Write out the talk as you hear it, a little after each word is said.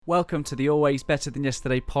Welcome to the Always Better Than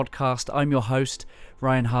Yesterday podcast. I'm your host,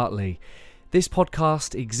 Ryan Hartley. This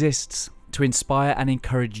podcast exists to inspire and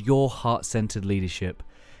encourage your heart-centered leadership.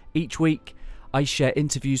 Each week, I share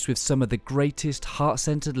interviews with some of the greatest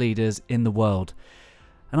heart-centered leaders in the world.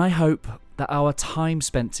 And I hope that our time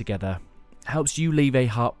spent together helps you leave a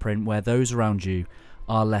heartprint where those around you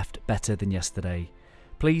are left better than yesterday.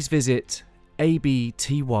 Please visit abty.co.uk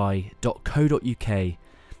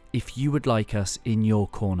if you would like us in your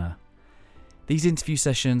corner. These interview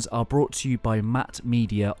sessions are brought to you by Matt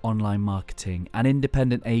Media Online Marketing, an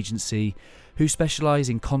independent agency who specialise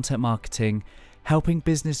in content marketing, helping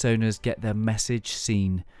business owners get their message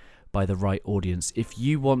seen by the right audience. If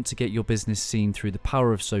you want to get your business seen through the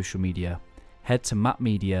power of social media, head to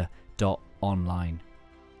mattmedia.online.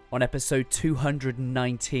 On episode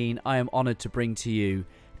 219, I am honoured to bring to you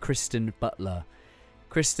Kristen Butler.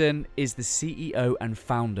 Kristen is the CEO and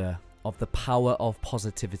founder of The Power of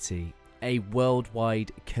Positivity, a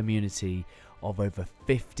worldwide community of over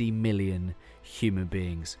 50 million human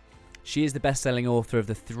beings. She is the best-selling author of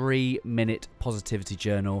the 3-Minute Positivity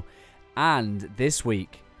Journal, and this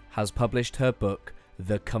week has published her book,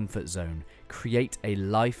 The Comfort Zone: Create a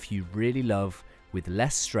Life You Really Love with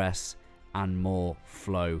Less Stress and More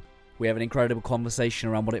Flow. We have an incredible conversation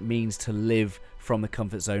around what it means to live from the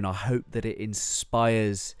comfort zone. I hope that it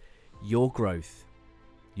inspires your growth,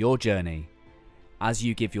 your journey, as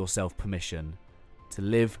you give yourself permission to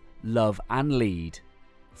live, love, and lead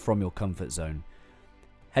from your comfort zone.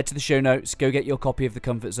 Head to the show notes, go get your copy of The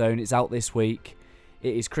Comfort Zone. It's out this week.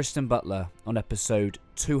 It is Kristen Butler on episode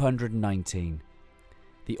 219,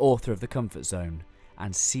 the author of The Comfort Zone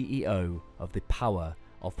and CEO of The Power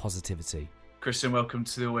of Positivity. Kristen, welcome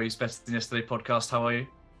to the Always Better Than Yesterday podcast. How are you?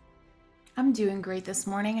 I'm doing great this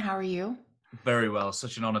morning. How are you? Very well.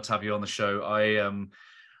 Such an honor to have you on the show.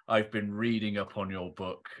 I've been reading up on your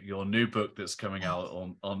book, your new book that's coming out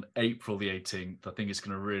on April the 18th. I think it's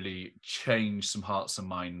going to really change some hearts and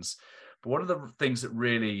minds. But one of the things that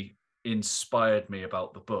really inspired me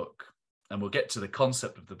about the book, and we'll get to the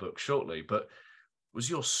concept of the book shortly, but was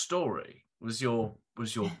your story, was your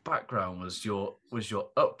background, was your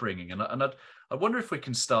upbringing. And I wonder if we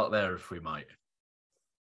can start there, if we might.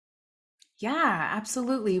 Yeah,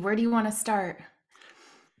 absolutely. Where do you want to start?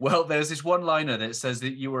 Well, there's this one-liner that says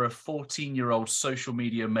that you were a 14-year-old social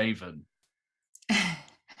media maven.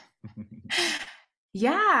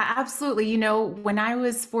 Yeah, absolutely. You know, when I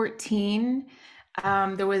was 14,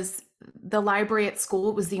 there was the library at school.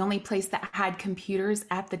 It was the only place that had computers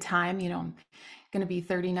at the time. You know, I'm going to be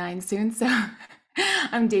 39 soon, so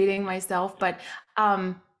I'm dating myself. But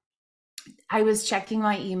I was checking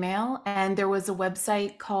my email, and there was a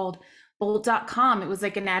website called bolt.com. It was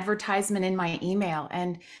like an advertisement in my email,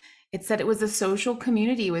 and it said it was a social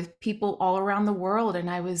community with people all around the world. And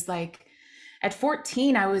I was like, at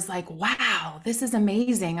 14, I was like, wow, this is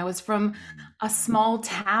amazing. I was from a small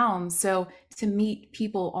town, so to meet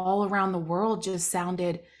people all around the world just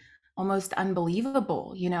sounded almost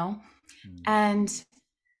unbelievable, you know? And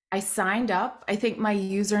I signed up. I think my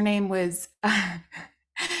username was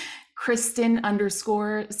Kristen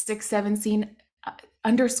 _617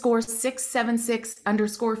 _676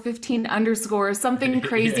 _15 something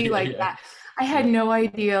crazy that. I had no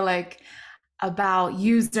idea about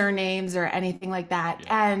usernames or anything like that.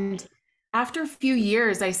 And after a few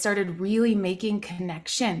years, I started really making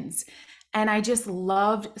connections, and I just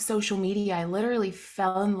loved social media. I literally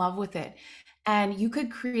fell in love with it. And you could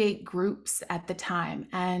create groups at the time.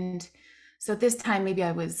 And so at this time, maybe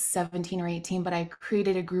I was 17 or 18, but I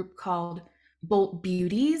created a group called Bolt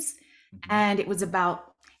Beauties. And it was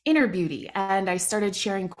about inner beauty. And I started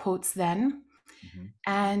sharing quotes then.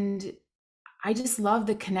 And I just love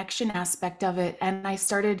the connection aspect of it. And I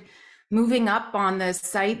started moving up on the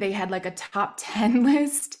site. They had like a top 10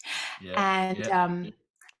 list. I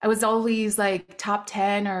was always like top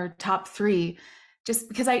 10 or top 3, just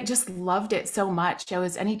because I just loved it so much.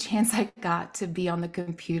 Any chance I got to be on the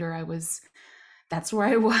computer, that's where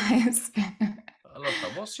I was. I love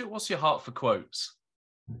that. What's your heart for quotes?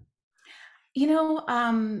 You know,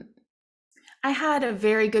 I had a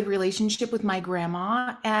very good relationship with my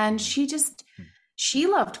grandma, and she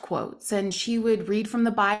loved quotes, and she would read from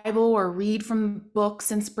the Bible or read from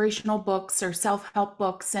books, inspirational books or self-help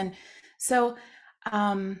books. And so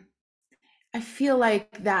I feel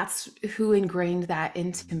like that's who ingrained that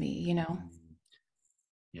into me, you know?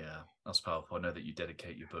 Yeah, that's powerful. I know that you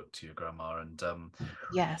dedicate your book to your grandma, and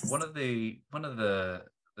yes, one of the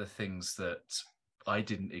things that I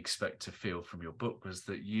didn't expect to feel from your book was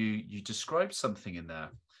that you described something in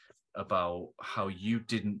there about how you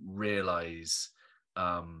didn't realize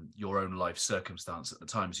your own life circumstance at the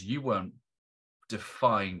time. So you weren't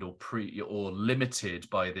defined or limited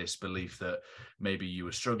by this belief that maybe you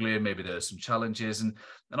were struggling, maybe there are some challenges. And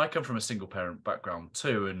I come from a single parent background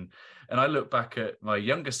too. And I look back at my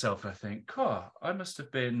younger self, I think, oh, I must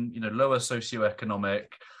have been, lower socioeconomic.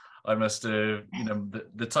 I must have,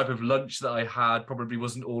 the type of lunch that I had probably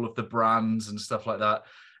wasn't all of the brands and stuff like that.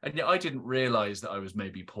 And yet I didn't realize that I was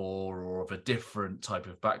maybe poor or of a different type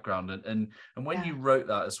of background. And when you wrote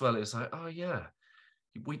that as well, it's like, oh yeah,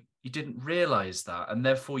 you didn't realize that, and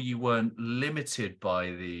therefore you weren't limited by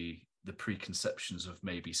the preconceptions of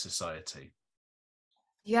maybe society.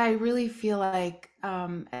 Yeah, I really feel like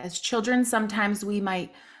as children, sometimes we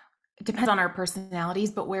might, it depends on our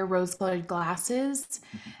personalities, but wear rose-colored glasses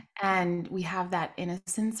and we have that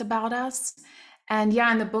innocence about us. And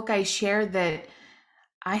yeah, in the book, I shared that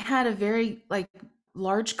I had a very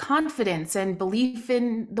large confidence and belief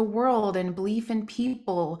in the world and belief in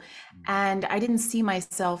people. And I didn't see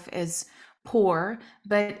myself as poor,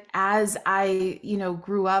 but as I,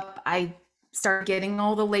 grew up, I started getting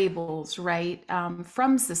all the labels, right,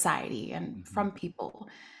 from society and from people.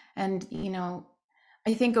 And,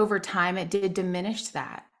 I think over time it did diminish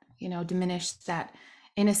that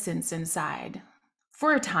innocence inside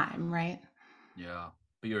for a time, right? Yeah,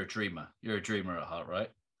 but you're a dreamer at heart, right?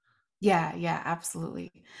 Yeah, yeah,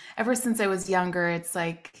 absolutely. Ever since I was younger, it's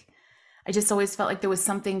like I just always felt like there was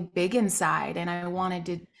something big inside and I wanted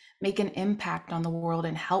to make an impact on the world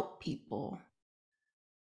and help people.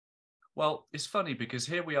 Well, it's funny because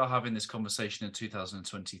here we are having this conversation in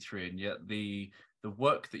 2023, and yet the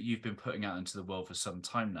work that you've been putting out into the world for some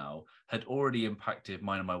time now had already impacted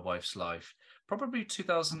mine and my wife's life, probably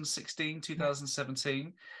 2016, Yeah.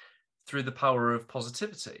 2017, through the power of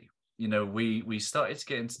positivity. We started to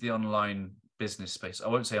get into the online business space. I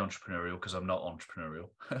won't say entrepreneurial because I'm not entrepreneurial.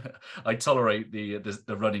 I tolerate the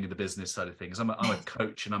running of the business side of things. I'm a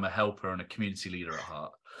coach and I'm a helper and a community leader at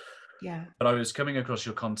heart. Yeah. But I was coming across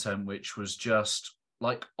your content, which was just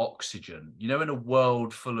like oxygen, in a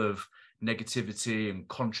world full of negativity and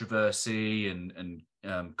controversy and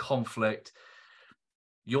conflict.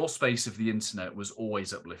 Your space of the internet was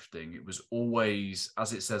always uplifting. It was always,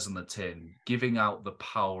 as it says on the tin, giving out the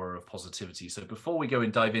power of positivity. So before we go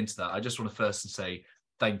and dive into that, I just want to first say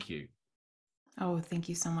thank you. Oh, thank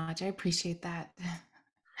you so much. I appreciate that.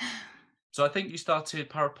 So I think you started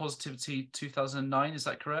Power of Positivity 2009. Is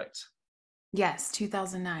that correct? Yes,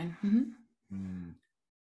 2009. Hmm.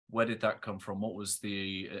 Where did that come from? What was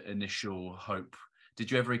the initial hope? Did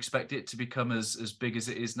you ever expect it to become as big as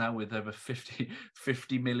it is now with over 50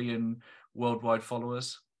 million worldwide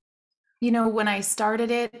followers? When I started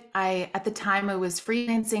it, at the time I was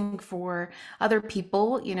freelancing for other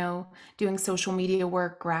people, doing social media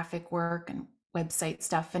work, graphic work, and website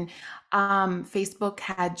stuff. And Facebook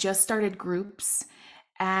had just started groups,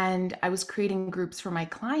 and I was creating groups for my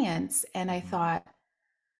clients. And I thought,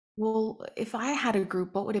 well, if I had a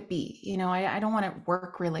group, what would it be? I don't want it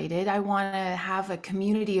work related. I want to have a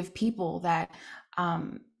community of people that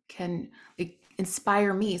can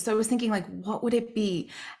inspire me. So I was thinking, like, what would it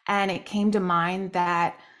be? And it came to mind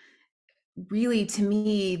that really, to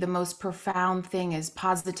me, the most profound thing is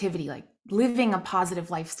positivity, like living a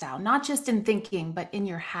positive lifestyle, not just in thinking, but in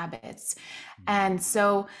your habits. And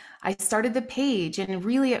so I started the page, and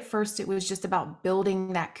really at first it was just about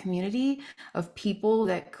building that community of people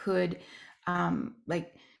that could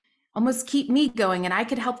like almost keep me going, and I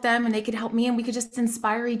could help them and they could help me, and we could just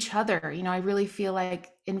inspire each other. I really feel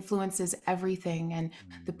like influence is everything, and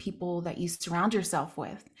the people that you surround yourself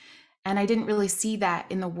with. And I didn't really see that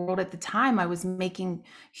in the world at the time. I was making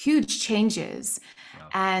huge changes. Yeah.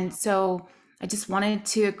 And so I just wanted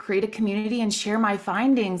to create a community and share my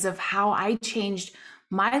findings of how I changed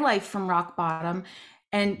my life from rock bottom.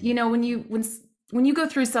 And when you go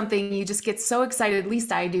through something, you just get so excited. At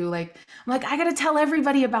least I do. I'm like, I got to tell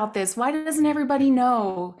everybody about this. Why doesn't everybody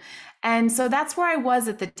know? And so that's where I was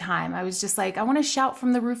at the time. I was just like, I want to shout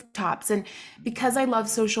from the rooftops. And because I love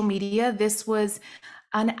social media, this was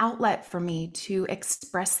an outlet for me to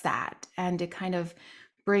express that and to kind of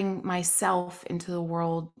bring myself into the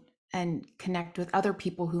world and connect with other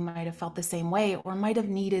people who might have felt the same way or might have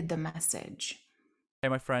needed the message. Hey,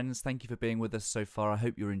 my friends, thank you for being with us so far. I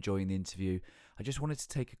hope you're enjoying the interview. I just wanted to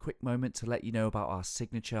take a quick moment to let you know about our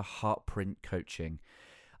signature Heartprint coaching.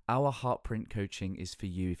 Our Heartprint coaching is for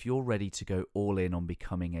you if you're ready to go all in on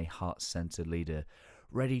becoming a heart-centered leader,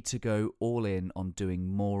 ready to go all in on doing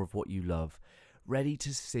more of what you love, ready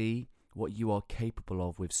to see what you are capable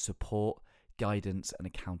of with support, guidance, and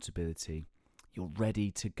accountability. You're ready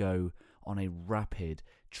to go on a rapid,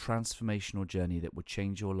 transformational journey that will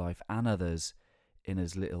change your life and others in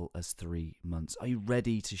as little as 3 months? Are you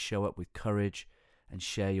ready to show up with courage and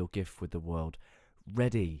share your gift with the world?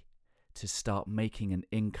 Ready to start making an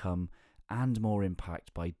income and more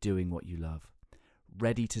impact by doing what you love?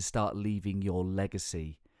 Ready to start leaving your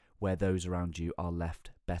legacy where those around you are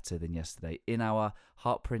left better than yesterday? In our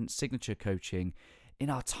Heartprint signature coaching, in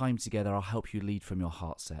our time together, I'll help you lead from your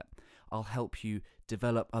heart set. I'll help you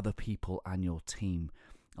develop other people and your team.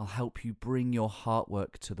 I'll help you bring your heart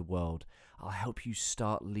work to the world. I'll help you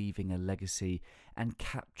start leaving a legacy and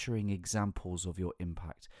capturing examples of your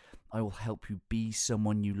impact. I will help you be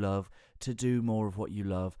someone you love, to do more of what you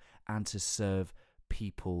love, and to serve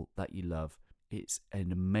people that you love. It's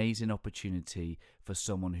an amazing opportunity for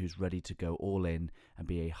someone who's ready to go all in and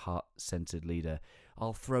be a heart-centered leader.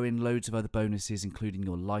 I'll throw in loads of other bonuses, including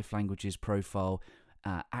your life languages profile,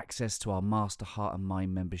 access to our Master Heart and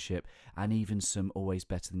Mind membership, and even some Always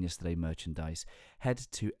Better Than Yesterday merchandise. Head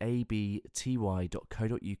to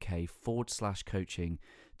abty.co.uk/coaching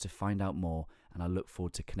to find out more, and I look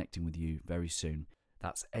forward to connecting with you very soon.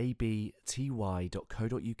 That's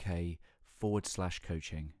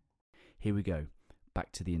abty.co.uk/coaching. Here we go.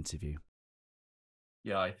 Back to the interview.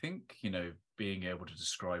 Yeah, I think, being able to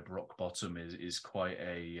describe rock bottom is quite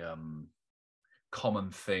a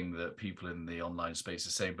common thing that people in the online space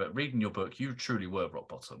are saying. But reading your book, you truly were rock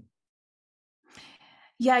bottom.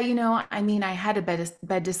 Yeah, I had a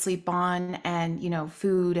bed to sleep on and,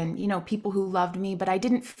 food and, people who loved me, but I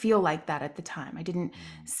didn't feel like that at the time. I didn't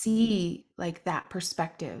see like that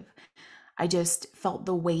perspective. I just felt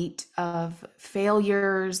the weight of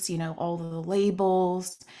failures, all of the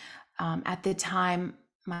labels. At the time,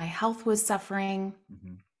 my health was suffering.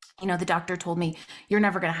 The doctor told me, you're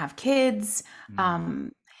never going to have kids.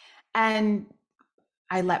 And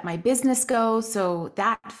I let my business go. So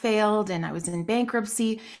that failed and I was in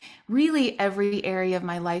bankruptcy. Really, every area of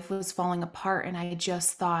my life was falling apart. And I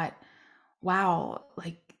just thought, wow,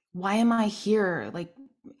 like, why am I here? Like,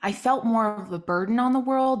 I felt more of a burden on the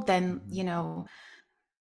world than,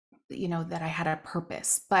 that I had a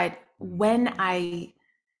purpose. But when I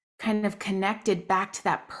kind of connected back to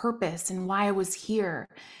that purpose and why I was here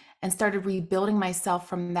and started rebuilding myself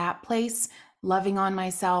from that place, loving on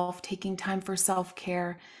myself, taking time for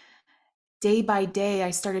self-care, day by day,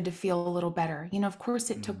 I started to feel a little better. Of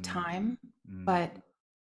course it took time, but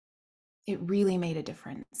it really made a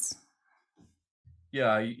difference.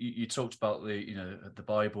 Yeah, you talked about the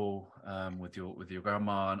Bible with your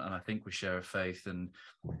grandma, and I think we share a faith. And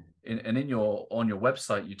on your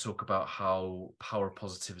website, you talk about how power of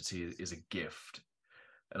positivity is a gift.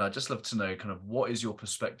 And I'd just love to know kind of what is your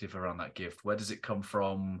perspective around that gift? Where does it come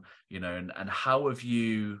from? And how have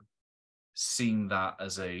you seen that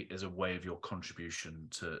as a way of your contribution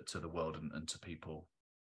to the world and to people?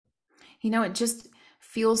 It just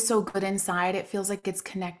feels so good inside. It feels like it's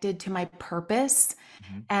connected to my purpose.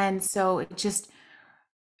 And so it just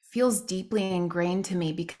feels deeply ingrained to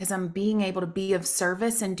me because I'm being able to be of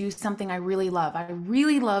service and do something I really love. I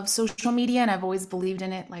really love social media and I've always believed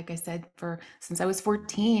in it, like I said, since I was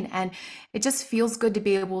 14. And it just feels good to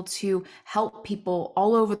be able to help people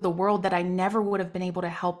all over the world that I never would have been able to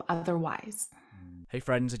help otherwise. Hey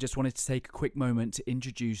friends, I just wanted to take a quick moment to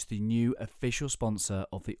introduce the new official sponsor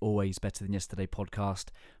of the Always Better Than Yesterday podcast,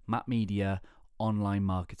 Matt Media Online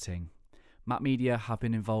Marketing. Matt Media have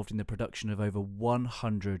been involved in the production of over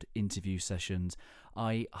 100 interview sessions.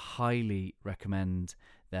 I highly recommend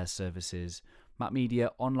their services. Matt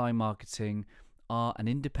Media Online Marketing are an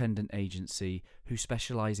independent agency who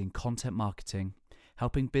specialize in content marketing,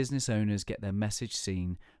 helping business owners get their message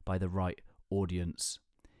seen by the right audience.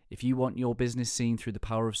 If you want your business seen through the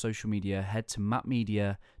power of social media, head to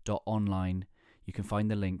mattmedia.online. You can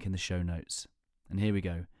find the link in the show notes. And here we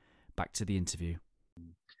go. Back to the interview.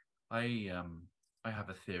 I have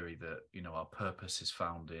a theory that our purpose is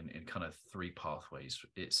found in kind of three pathways.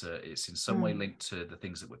 It's in some way linked to the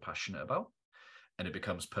things that we're passionate about, and it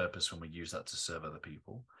becomes purpose when we use that to serve other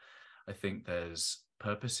people. I think there's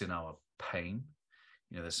purpose in our pain.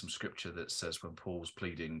 There's some scripture that says when Paul's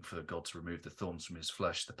pleading for God to remove the thorns from his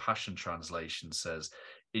flesh, the Passion Translation says,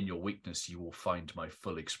 "In your weakness, you will find my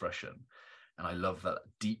full expression." And I love that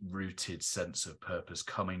deep-rooted sense of purpose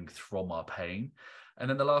coming from our pain. And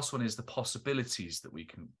then the last one is the possibilities that we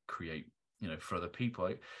can create, for other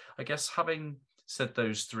people. I guess having said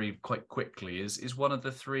those three quite quickly, is one of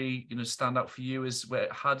the three, stand out for you?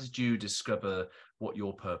 How did you discover what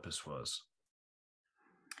your purpose was?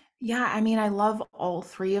 Yeah, I love all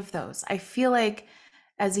three of those. I feel like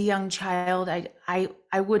as a young child,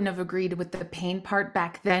 I wouldn't have agreed with the pain part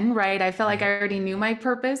back then, right? I felt like I already knew my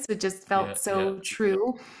purpose. It just felt so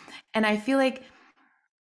true. And I feel like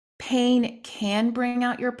pain can bring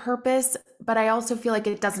out your purpose, but I also feel like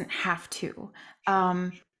it doesn't have to. Sure.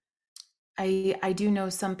 Um, I do know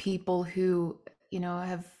some people who,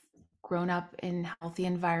 have grown up in healthy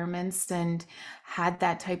environments and had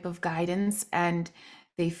that type of guidance, and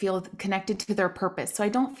they feel connected to their purpose. So I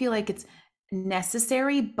don't feel like it's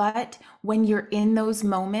necessary, but when you're in those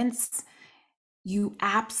moments, you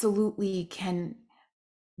absolutely can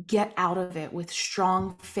get out of it with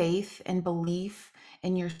strong faith and belief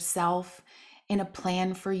in yourself, in a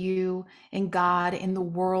plan for you, in God, in the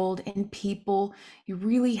world, in people. You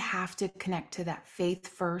really have to connect to that faith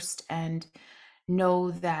first and know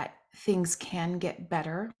that things can get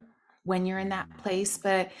better when you're in that Mm. place.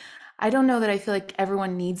 But I don't know that I feel like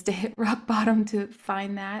everyone needs to hit rock bottom to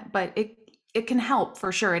find that, but it can help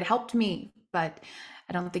for sure. It helped me, but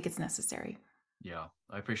I don't think it's necessary. Yeah,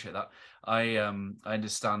 I appreciate that. I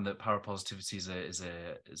understand that Parapositivity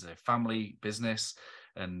is a family business,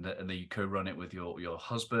 and that you co-run it with your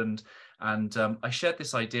husband. And I shared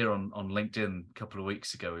this idea on LinkedIn a couple of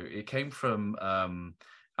weeks ago. It came from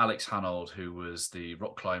Alex Hanold, who was the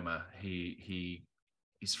rock climber.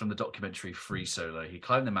 He's from the documentary Free Solo. He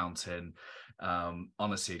climbed the mountain.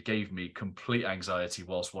 Honestly, it gave me complete anxiety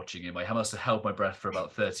whilst watching him. I must have held my breath for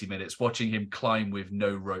about 30 minutes watching him climb with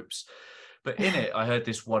no ropes. But in it, I heard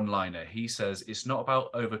this one liner. He says, "It's not about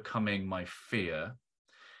overcoming my fear.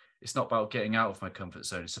 It's not about getting out of my comfort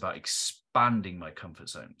zone. It's about expanding my comfort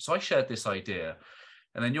zone." So I shared this idea.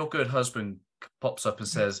 And then your good husband pops up and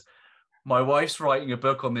says, "My wife's writing a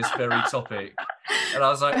book on this very topic." And I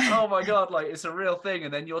was like, oh my God, like it's a real thing.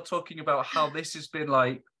 And then you're talking about how this has been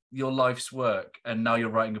like your life's work, and now you're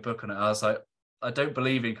writing a book on it. I was like, I don't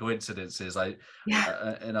believe in coincidences.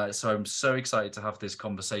 Yeah. So I'm so excited to have this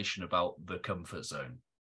conversation about the comfort zone.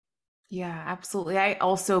 Yeah, absolutely. I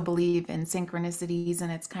also believe in synchronicities,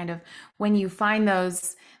 and it's kind of when you find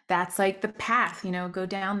those, that's like the path, go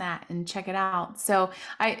down that and check it out. So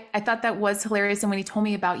I thought that was hilarious. And when he told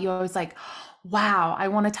me about you, I was like, wow, I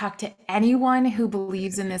want to talk to anyone who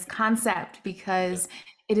believes in this concept Yeah. because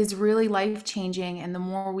it is really life changing. And the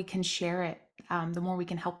more we can share it, the more we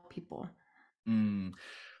can help people. Mm.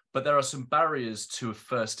 But there are some barriers to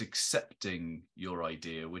first accepting your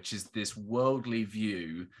idea, which is this worldly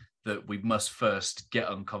view that we must first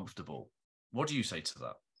get uncomfortable. What do you say to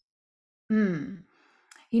that? Mm.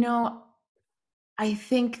 You know, I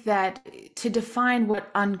think that to define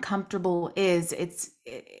what uncomfortable is,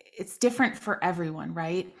 it's different for everyone,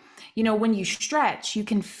 right? When you stretch, you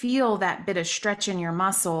can feel that bit of stretch in your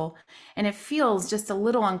muscle and it feels just a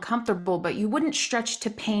little uncomfortable, but you wouldn't stretch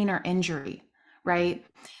to pain or injury, Mhm. right?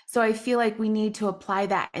 So I feel like we need to apply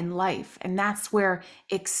that in life. And that's where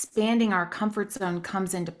expanding our comfort zone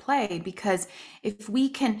comes into play. Because if we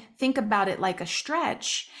can think about it like a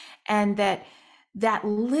stretch, and that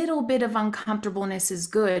little bit of uncomfortableness is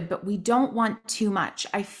good, but we don't want too much.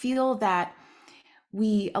 I feel that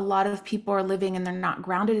a lot of people are living and they're not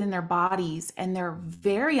grounded in their bodies and they're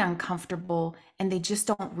very uncomfortable and they just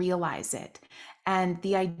don't realize it. And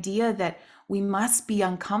the idea that we must be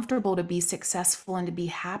uncomfortable to be successful and to be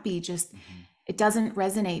happy just, Mhm. it doesn't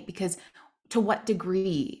resonate because to what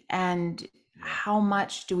degree and Yeah. how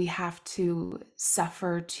much do we have to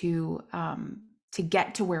suffer to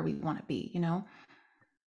get to where we want to be?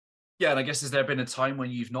 Yeah, and I guess has there been a time when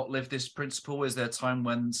you've not lived this principle? Is there a time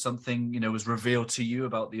when something was revealed to you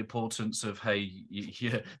about the importance of, hey,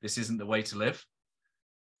 yeah, this isn't the way to live?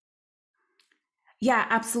 Yeah,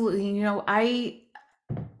 absolutely.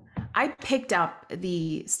 I picked up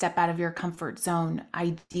the step out of your comfort zone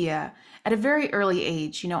idea at a very early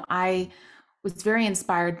age. I was very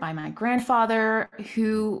inspired by my grandfather,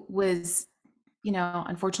 who was,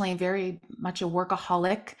 unfortunately very much a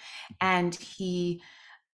workaholic. And he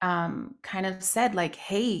kind of said, like,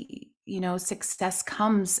 hey, success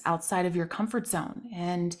comes outside of your comfort zone.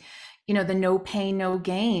 And, the no pain, no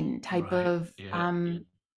gain type Right. of Yeah.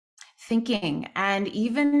 thinking. And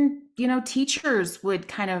even, teachers would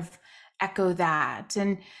kind of echo that.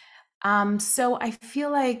 And so I feel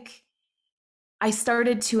like I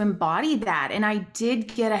started to embody that and I did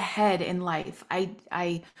get ahead in life.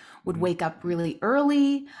 I would Mhm. wake up really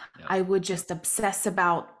early. Yeah. I would just obsess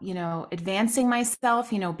about, advancing myself,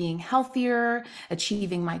 being healthier,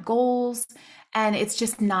 achieving my goals. And it's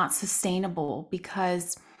just not sustainable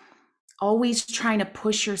because always trying to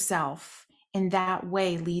push yourself in that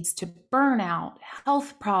way leads to burnout,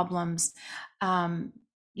 health problems,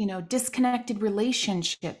 disconnected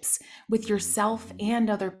relationships with yourself Mhm. and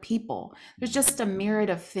other people. There's Mhm. just a myriad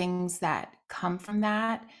of things that come from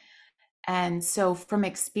that. And so from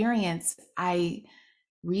experience, I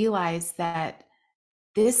realized that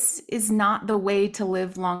this is not the way to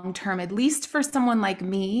live long term, at least for someone like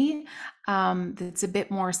me, that's a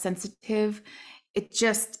bit more sensitive. It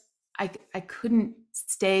just, I couldn't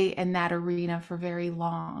stay in that arena for very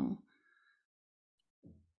long.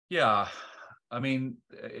 Yeah. I mean,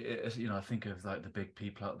 I think of like the big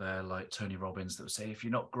people out there like Tony Robbins that would say, if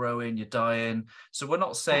you're not growing, you're dying. So we're not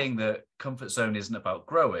Yeah. saying that comfort zone isn't about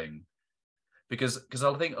growing, because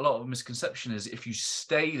I think a lot of misconception is if you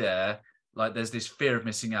stay there, like there's this fear of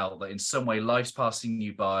missing out, that in some way life's passing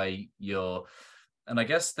you by. And I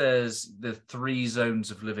guess there's the three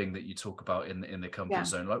zones of living that you talk about in the comfort Yeah.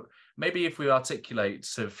 zone. Like maybe if we articulate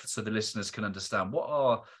so the listeners can understand, what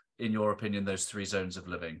are, in your opinion, those three zones of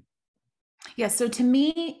living? Yeah. So to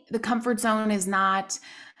me, the comfort zone is not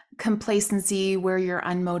complacency where you're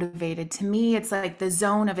unmotivated. To me, it's like the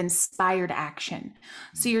zone of inspired action.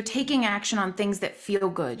 So you're taking action on things that feel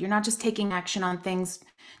good. You're not just taking action on things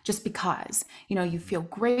just because, you feel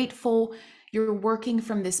grateful. You're working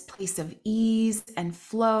from this place of ease and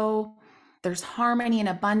flow. There's harmony and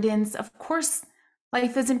abundance. Of course,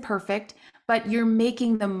 life isn't perfect, but you're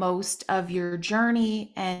making the most of your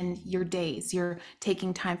journey and your days. You're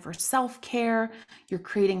taking time for self care. You're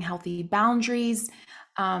creating healthy boundaries.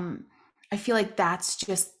 um, I feel like that's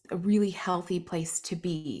just a really healthy place to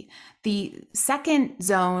be. The second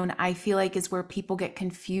zone, I feel like, is where people get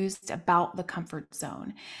confused about the comfort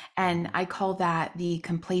zone. And I call that the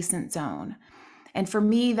complacent zone. And for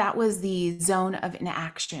me, that was the zone of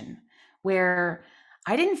inaction where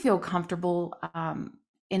I didn't feel comfortable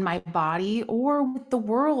in my body or with the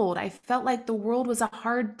world. I felt like the world was a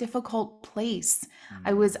hard, difficult place.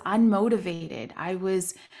 I was Mm. unmotivated. I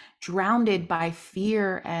was drowned by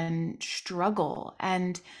fear and struggle.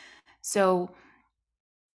 And so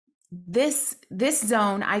this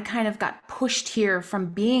zone, I kind of got pushed here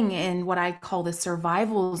from being in what I call the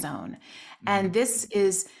survival zone. And Mhm. this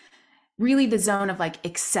is really the zone of like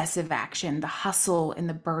excessive action, the hustle and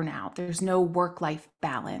the burnout. There's no work life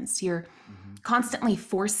balance. You're Mhm. constantly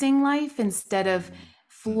forcing life instead of Mm.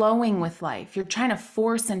 flowing with life. You're trying to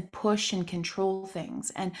force and push and control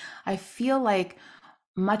things. And I feel like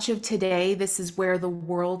much of today, this is where the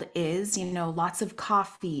world is, lots of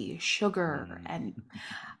coffee, sugar, Mm. and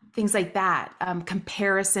things like that.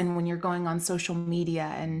 Comparison when you're going on social media,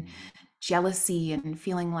 and Mm. jealousy, and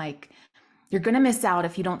feeling like you're going to miss out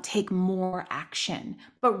if you don't take more action.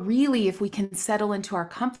 But really, if we can settle into our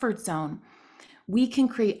comfort zone, we can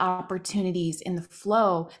create opportunities in the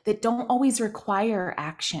flow that don't always require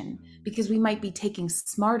action, Mm. because we might be taking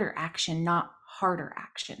smarter action, not harder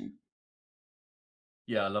action.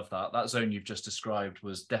 Yeah, I love that. That zone you've just described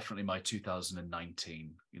was definitely my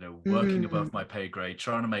 2019, working above Mm, my pay grade,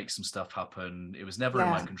 trying to make some stuff happen. It was never in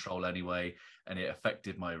my yeah. control anyway. And it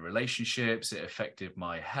affected my relationships. It affected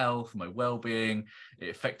my health, my well-being. It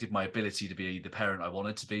affected my ability to be the parent I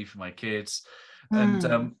wanted to be for my kids. And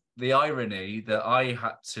Mm, the irony that I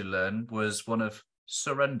had to learn was one of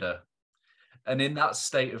surrender. And in that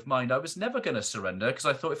state of mind, I was never going to surrender, because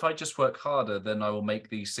I thought if I just work harder, then I will make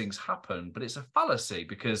these things happen. But it's a fallacy,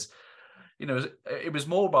 because, it was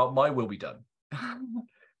more about my will be done.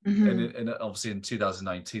 mhm. And obviously in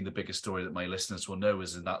 2019, the biggest story that my listeners will know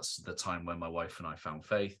is, and that's the time when my wife and I found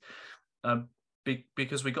faith. Um,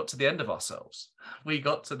 because we got to the end of ourselves. We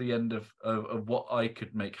got to the end of what I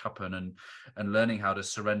could make happen, and learning how to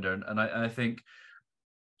surrender. And I think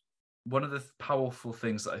one of the powerful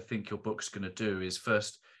things that I think your book's going to do is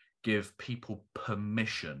first give people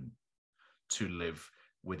permission to live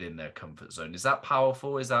within their comfort zone. Is that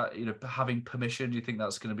powerful? Is that, having permission? Do you think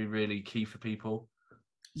that's going to be really key for people?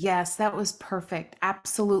 Yes, that was perfect.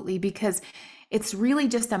 Absolutely. Because it's really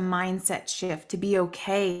just a mindset shift to be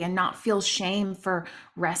okay and not feel shame for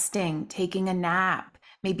resting, taking a nap,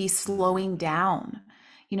 maybe Mm. slowing down.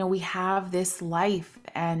 We have this life.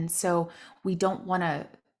 And so we don't want to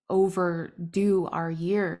overdo our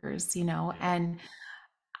years, Yeah, and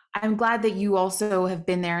I'm glad that you also have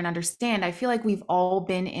been there and understand. I feel like we've all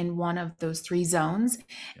been in one of those three zones,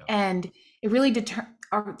 yeah. and it really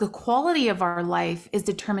the quality of our life is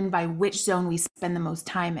determined by which zone we spend the most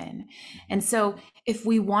time in. Mhm. And so, if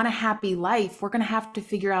we want a happy life, we're going to have to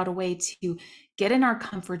figure out a way to get in our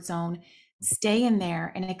comfort zone, stay in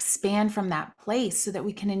there, and expand from that place so that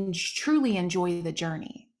we can truly enjoy the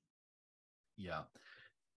journey. Yeah.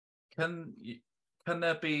 Can can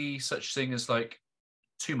there be such thing as like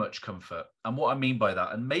too much comfort? And what I mean by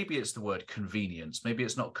that, and maybe it's the word convenience, maybe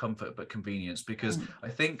it's not comfort but convenience, because Mm. I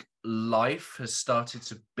think life has started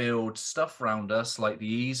to build stuff around us, like the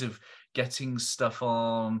ease of getting stuff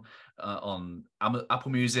on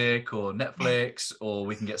Apple Music or Netflix, or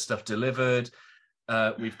we can get stuff delivered.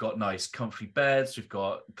 We've got nice comfy beds. We've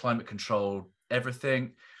got climate controlled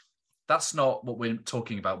everything. That's not what we're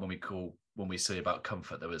talking about when we say about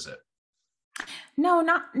comfort, though, is it? No,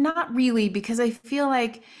 not really, because I feel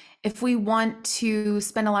like if we want to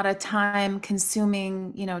spend a lot of time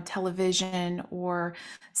consuming, television or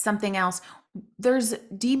something else, there's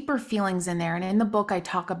deeper feelings in there. And in the book, I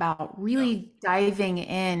talk about Yeah. really diving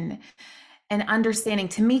in and understanding,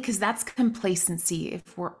 to me, because that's complacency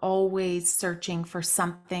if we're always searching for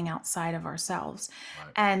something outside of ourselves.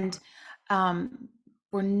 Right. And um,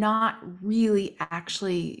 we're not really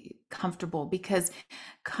actually comfortable, because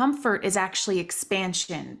comfort is actually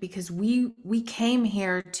expansion, because we came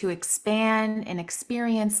here to expand and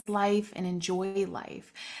experience life and enjoy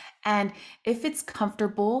life. And if it's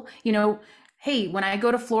comfortable, hey, when I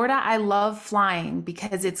go to Florida, I love flying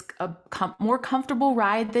because it's a more comfortable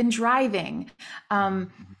ride than driving.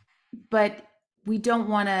 Um, Mhm. but we don't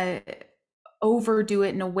want to overdo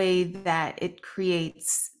it in a way that it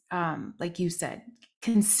creates, like you said,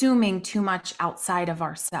 consuming too much outside of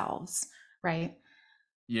ourselves, right?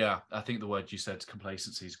 Yeah, I think the word you said,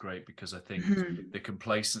 complacency, is great, because I think Mhm. the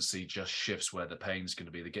complacency just shifts where the pain's going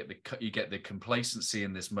to be. You get the complacency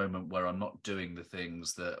in this moment where I'm not doing the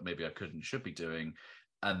things that maybe I could and should be doing,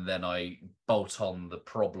 and then I bolt on the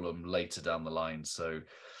problem later down the line. So,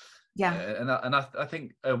 Yeah. I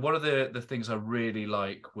think one of the things I really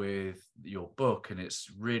like with your book, and it's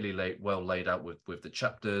really well laid out with the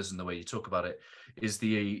chapters and the way you talk about it, is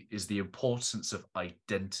the importance of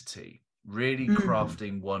identity, really Mhm.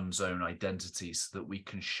 crafting one's own identity so that we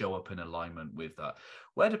can show up in alignment with that.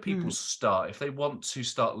 Where do people Mhm. start if they want to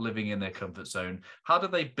start living in their comfort zone? How do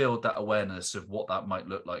they build that awareness of what that might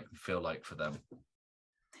look like and feel like for them?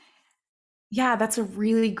 Yeah, that's a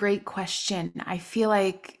really great question. I feel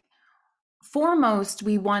like foremost,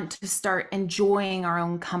 we want to start enjoying our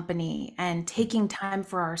own company and taking time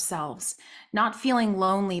for ourselves, not feeling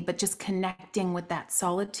lonely, but just connecting with that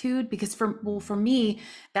solitude. Because for me,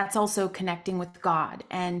 that's also connecting with God.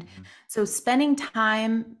 And Mhm. so spending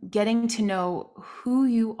time getting to know who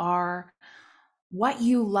you are, what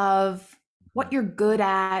you love, what you're good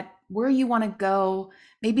at, where you want to go,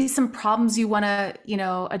 maybe some problems you want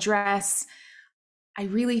to, address. I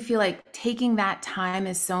really feel like taking that time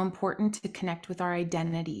is so important to connect with our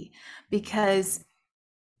identity, because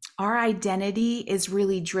our identity is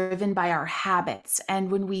really driven by our habits. And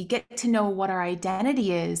when we get to know what our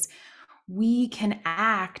identity is, we can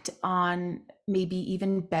act on maybe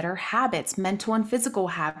even better habits, mental and physical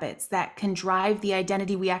habits that can drive the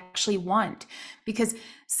identity we actually want. Because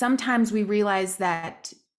sometimes we realize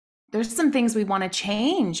that there's some things we want to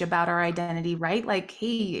change about our identity, right? Like,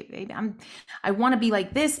 hey, I want to be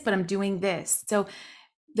like this, but I'm doing this. So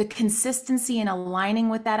the consistency and aligning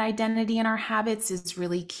with that identity and our habits is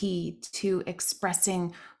really key to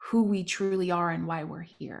expressing who we truly are and why we're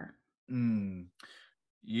here. Mm.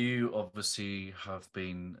 You obviously have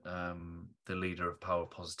been the leader of Power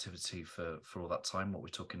Positivity for all that time. What we're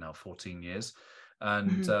talking now, 14 years,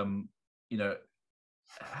 and Mhm. you know,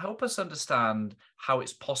 help us understand how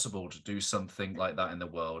it's possible to do something like that in the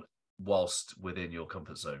world whilst within your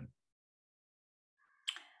comfort zone.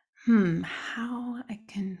 How I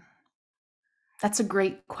can That's a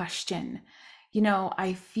great question.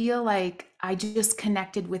 I feel like I just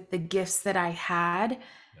connected with the gifts that I had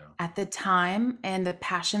Yeah. at the time and the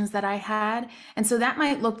passions that I had. And so that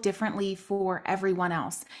might look differently for everyone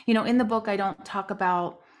else. In the book, I don't talk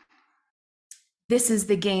about this is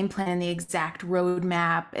the game plan, the exact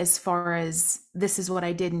roadmap as far as this is what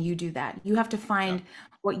I did and you do that. You have to Yeah. find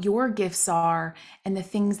what your gifts are and the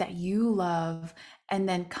things that you love, and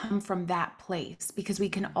then come from that place, because we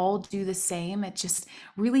can all do the same. It's just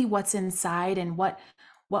really what's inside and what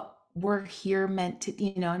we're here meant to,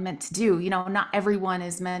 and meant to do. Not everyone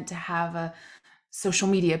is meant to have a social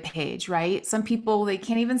media page, right? Some people, they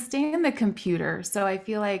can't even stand the computer. So I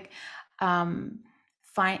feel like um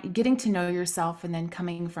getting to know yourself and then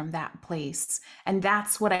coming from that place. And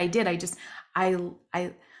that's what I did. I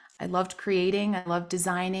I I loved creating, I loved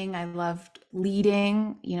designing, I loved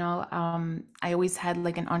leading. I always had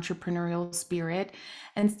like an entrepreneurial spirit,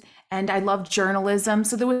 and I loved journalism.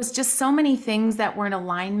 So there was just so many things that were in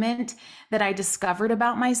alignment that I discovered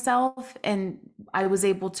about myself, and I was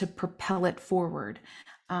able to propel it forward.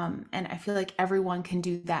 And I feel like everyone can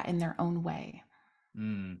do that in their own way.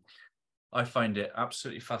 Mm. I find it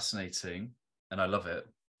absolutely fascinating, and I love it,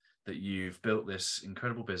 that you've built this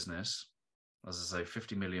incredible business. As I say,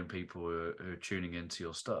 50 million people who are tuning into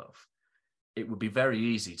your stuff. It would be very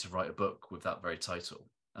easy to write a book with that very title.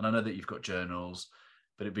 And I know that you've got journals,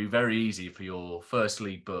 but it'd be very easy for your first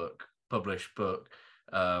lead book, published book,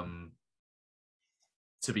 um,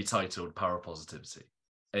 to be titled Power of Positivity.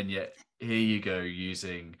 And yet here you go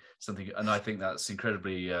using something, and I think that's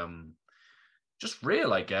incredibly just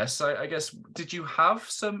real, I guess. I guess, did you have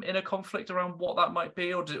some inner conflict around what that might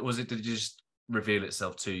be, or did it just reveal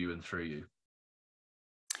itself to you and through you?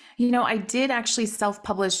 I did actually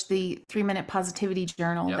self-publish the 3-Minute Positivity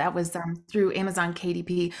Journal. Yep. That was through Amazon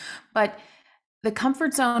KDP. But the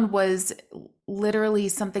comfort zone was literally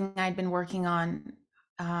something I'd been working on.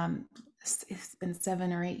 It's been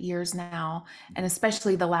 7 or 8 years now, and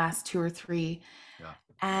especially the last 2 or 3. Yeah.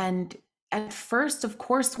 And at first, of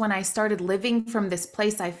course, when I started living from this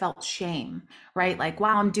place, I felt shame, right? Like,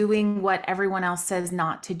 wow, I'm doing what everyone else says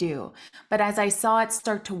not to do. But as I saw it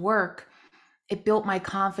start to work, it built my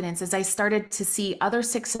confidence as I started to see other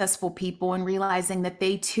successful people and realizing that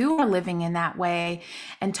they too are living in that way,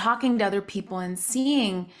 and talking to other people and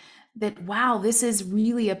seeing that, wow, this is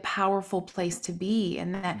really a powerful place to be,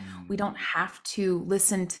 and that we don't have to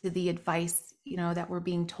listen to the advice, that we're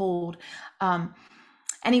being told.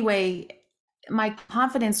 Anyway, my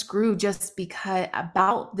confidence grew just because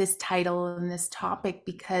about this title and this topic,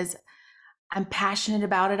 because I'm passionate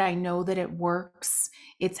about it. I know that it works.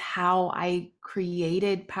 It's how I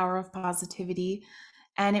created Power of Positivity.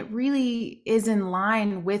 And it really is in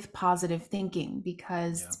line with positive thinking,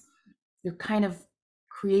 because you're kind of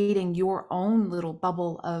creating your own little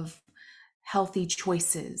bubble of healthy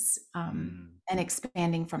choices, and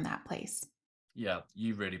expanding from that place. Yeah,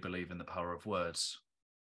 you really believe in the power of words.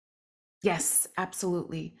 Yes,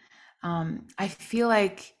 absolutely. I feel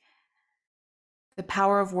like the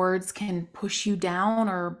power of words can push you down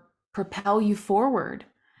or propel you forward.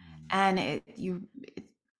 And it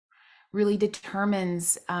really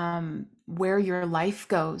determines where your life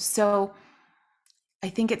goes. So I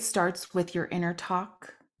think it starts with your inner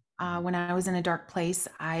talk. When I was in a dark place,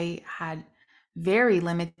 I had very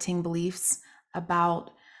limiting beliefs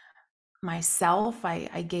about myself.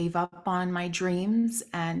 I gave up on my dreams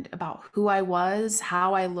and about who I was,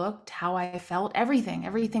 how I looked, how I felt, everything.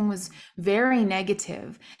 Everything was very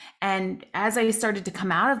negative. And as I started to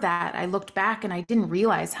come out of that, I looked back and I didn't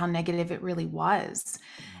realize how negative it really was.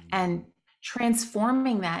 And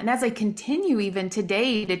transforming that. And as I continue even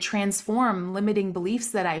today to transform limiting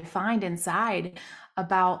beliefs that I find inside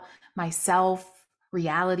about myself,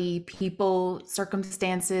 reality, people,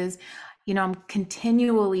 circumstances, I'm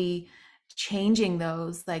continually changing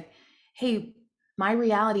those. Like, hey, my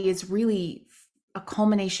reality is really a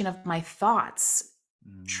culmination of my thoughts,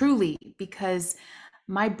 truly, because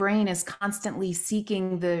my brain is constantly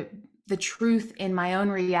seeking the truth in my own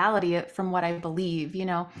reality from what I believe,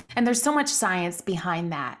 and there's so much science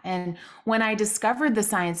behind that. And when I discovered the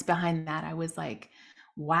science behind that, I was like,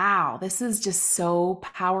 wow, this is just so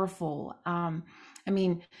powerful. I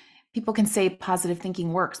mean, people can say positive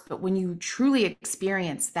thinking works, but when you truly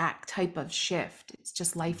experience that type of shift, it's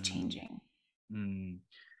just life changing.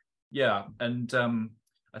 Yeah, and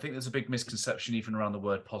I think there's a big misconception even around the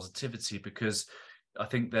word positivity, because I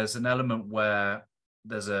think there's an element where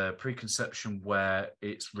there's a preconception where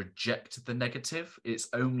it's reject the negative, it's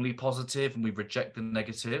only positive and we reject the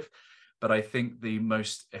negative. But I think the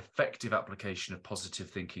most effective application of positive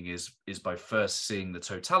thinking is by first seeing the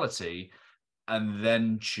totality and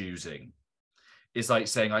then choosing. It's like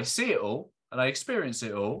saying, I see it all and I experience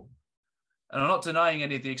it all, and I'm not denying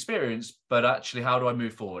any of the experience, but actually, how do I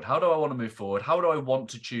move forward? How do I want to move forward? How do I want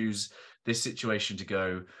to choose this situation to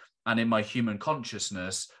go? And in my human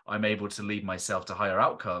consciousness, I'm able to lead myself to higher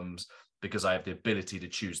outcomes because I have the ability to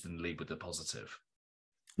choose and lead with the positive.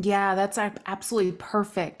 Yeah, that's absolutely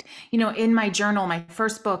perfect. In my journal, my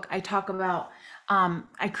first book, I talk about,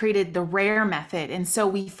 I created the rare method. And so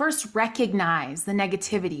we first recognize the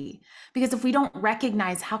negativity, because if we don't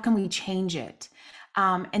recognize, how can we change it?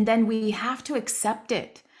 And then we have to accept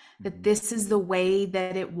it, that this is the way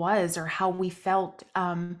that it was or how we felt.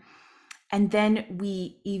 And then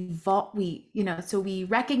we evolve, so we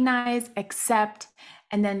recognize, accept,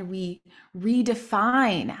 and then we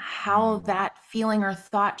redefine how that feeling or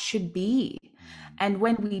thought should be. And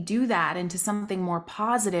when we do that into something more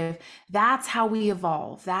positive, that's how we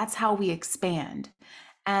evolve, that's how we expand.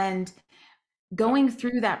 And going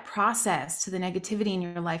through that process to the negativity in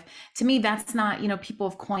your life, to me, that's not, people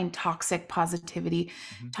have coined toxic positivity.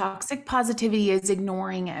 Toxic positivity is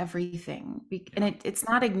ignoring everything, and it's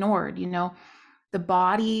not ignored. The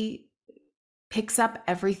body picks up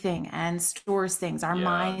everything and stores things. Our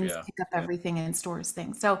minds pick up everything and stores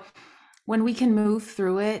things. So when we can move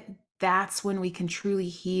through it, that's when we can truly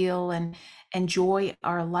heal and enjoy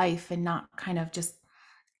our life and not kind of just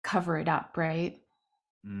cover it up, right?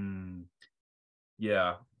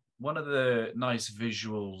 Yeah. one of the nice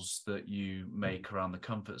visuals that you make around the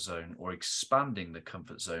comfort zone or expanding the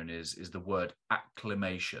comfort zone is the word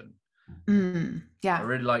acclimation. Yeah. I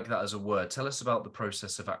really like that as a word. Tell us about the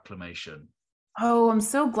process of acclimation. Oh, I'm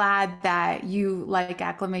so glad that you like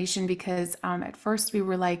acclimation because at first we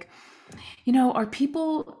were like, are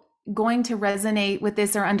people going to resonate with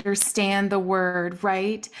this or understand the word,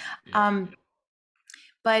 right? Yeah.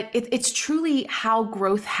 But it's truly how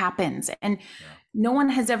growth happens. And Yeah. no one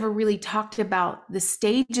has ever really talked about the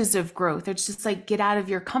stages of growth. It's just like get out of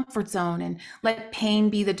your comfort zone and let pain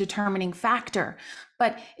be the determining factor.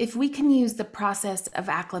 But if we can use the process of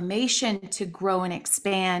acclimation to grow and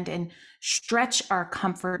expand and stretch our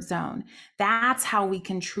comfort zone, that's how we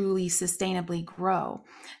can truly sustainably grow.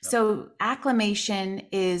 Yep. So acclimation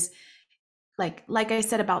is like I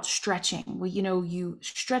said about stretching. Well, you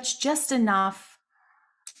stretch just enough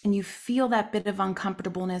and you feel that bit of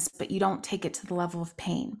uncomfortableness, but you don't take it to the level of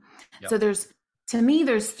pain. Yep. So to me,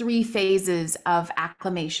 there's 3 phases of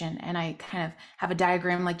acclimation. And I kind of have a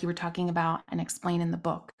diagram like you were talking about and explain in the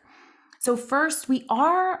book. So first, we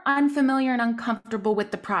are unfamiliar and uncomfortable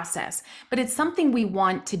with the process, but it's something we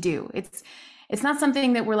want to do. It's not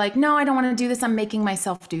something that we're like, no, I don't want to do this. I'm making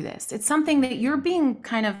myself do this. It's something that you're being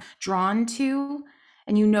kind of drawn to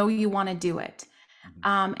and you want to do it.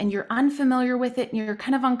 And you're unfamiliar with it and you're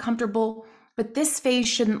kind of uncomfortable, but this phase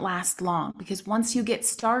shouldn't last long because once you get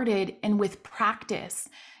started and with practice,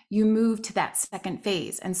 you move to that second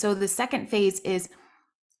phase. And so the second phase is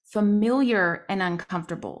familiar and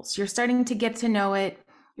uncomfortable. So you're starting to get to know it.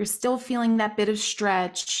 You're still feeling that bit of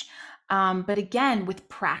stretch. But again, with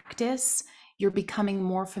practice, you're becoming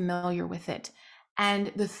more familiar with it.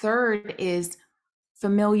 And the third is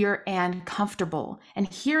familiar and comfortable. And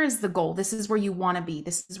here is the goal. This is where you want to be.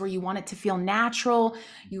 This is where you want it to feel natural.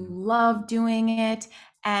 You love doing it.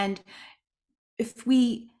 And if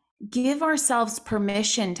we give ourselves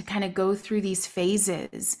permission to kind of go through these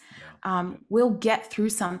phases, we'll get through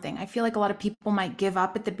something. I feel like a lot of people might give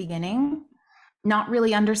up at the beginning, not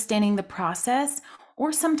really understanding the process,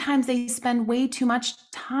 or sometimes they spend way too much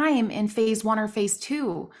time in phase 1 or phase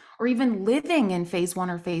 2, or even living in phase 1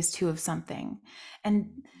 or phase 2 of something.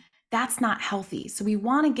 And that's not healthy. So we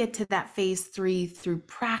want to get to that phase 3 through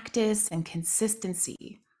practice and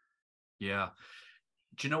consistency. Yeah.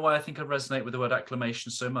 Do you know why I think I resonate with the word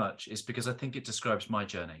acclimation so much? It's because I think it describes my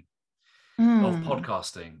journey of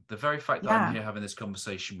podcasting. The very fact that I'm here having this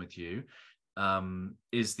conversation with you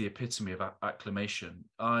is the epitome of acclimation.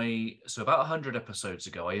 So about 100 episodes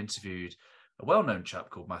ago, I interviewed a well-known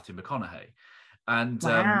chap called Matthew McConaughey. And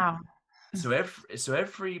so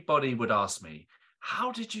everybody would ask me,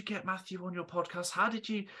 how did you get Matthew on your podcast? How did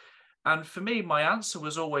you? And for me, my answer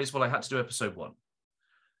was always, well, I had to do episode 1.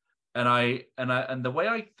 And the way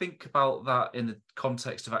I think about that in the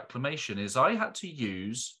context of acclimation is I had to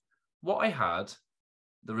use what I had,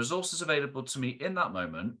 the resources available to me in that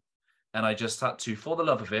moment, and I just had to, for the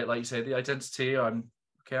love of it, like you say, the identity, I'm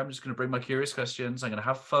just going to bring my curious questions. I'm going to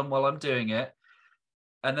have fun while I'm doing it.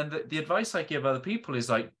 And then the advice I give other people is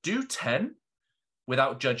like, do 10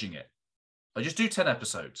 without judging it. I just do 10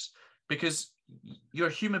 episodes because you're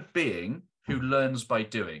a human being who learns by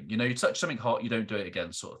doing. You touch something hot, you don't do it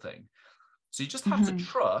again, sort of thing. So you just have to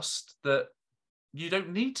trust that you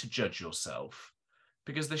don't need to judge yourself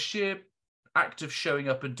because the sheer act of showing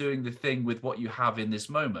up and doing the thing with what you have in this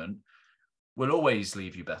moment will always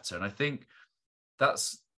leave you better. And I think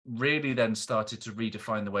that's really then started to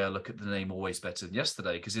redefine the way I look at the name Always Better Than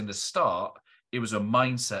Yesterday, because in the start, it was a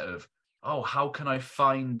mindset of, oh, how can I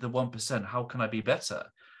find the 1%? How can I be better?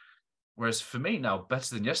 Whereas for me now,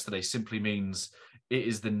 better than yesterday simply means it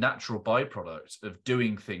is the natural byproduct of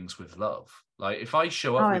doing things with love. Like if I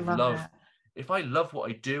show up with love, if I love what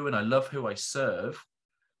I do and I love who I serve,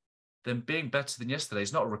 then being better than yesterday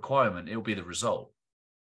is not a requirement. It'll be the result.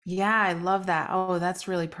 Yeah, I love that. Oh, that's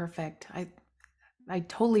really perfect. I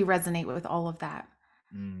totally resonate with all of that.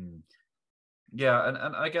 Yeah,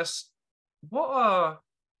 and I guess what are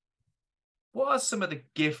some of the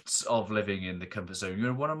gifts of living in the comfort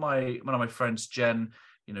zone? One of my friends, Jen,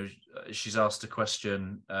 she's asked a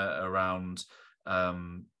question around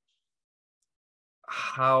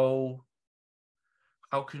how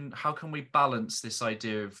can we balance this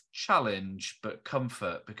idea of challenge but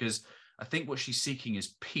comfort? Because I think what she's seeking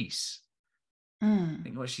is peace. I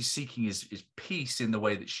think what she's seeking is peace in the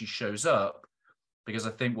way that she shows up, because I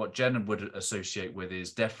think what Jen would associate with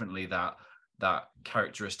is definitely that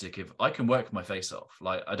characteristic of I can work my face off.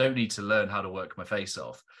 Like I don't need to learn how to work my face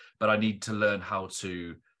off, but I need to learn how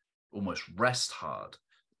to almost rest hard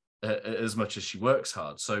as much as she works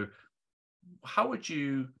hard. So how would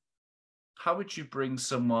you how would you bring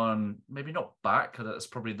someone, maybe not back, that's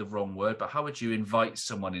probably the wrong word, but how would you invite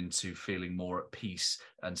someone into feeling more at peace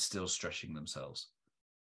and still stretching themselves?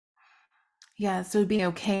 Yeah, so being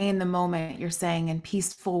okay in the moment, you're saying, and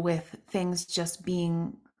peaceful with things just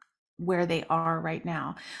being where they are right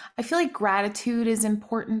now. I feel like gratitude is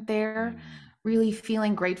important there, Mm, really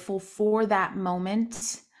feeling grateful for that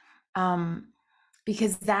moment, um,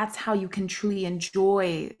 because that's how you can truly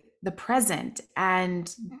enjoy the present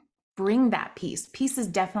and bring that peace. Peace is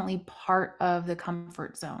definitely part of the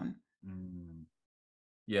comfort zone. mm.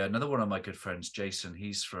 Yeah, another one of my good friends, Jason.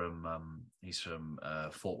 He's from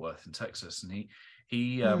Fort Worth in Texas, and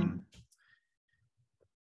he Mm,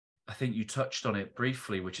 I think you touched on it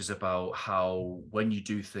briefly, which is about how when you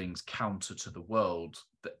do things counter to the world,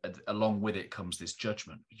 along with it comes this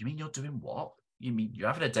judgment. You mean you're doing what? You mean you're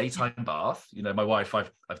having a daytime bath? You know, my wife,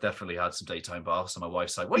 I've definitely had some daytime baths, and my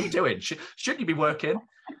wife's like, "What are you doing? Shouldn't you be working?"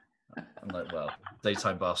 I'm like, "Well,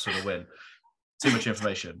 daytime baths sort of win." Too much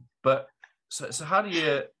information. But so how do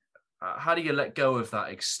you let go of that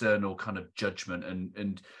external kind of judgment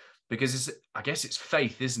and because I guess it's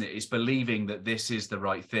faith, isn't it? It's believing that this is the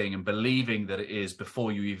right thing and believing that it is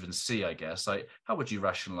before you even see, I guess. Like, how would you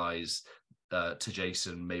rationalize to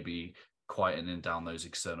Jason maybe quietening down those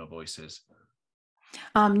external voices?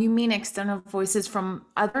 you mean external voices from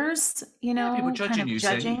others, Yeah, people kind judging of you,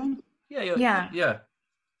 saying, judging? yeah, Yeah. yeah,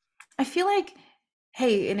 I feel like,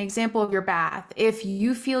 hey, an example of your bath, if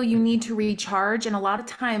you feel you need to recharge, and a lot of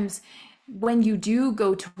times when you do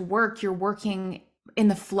go to work, you're working in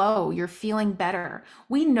the flow, you're feeling better.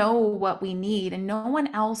 We know what we need, and no one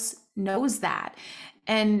else knows that.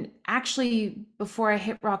 And actually, before I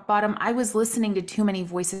hit rock bottom, I was listening to too many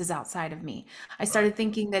voices outside of me. I right. started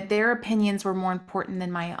thinking that their opinions were more important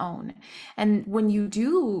than my own. And when you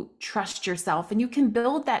do trust yourself, and you can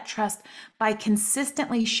build that trust by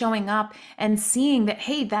consistently showing up and seeing that,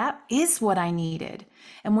 hey, that is what I needed.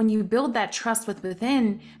 And when you build that trust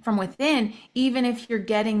from within, even if you're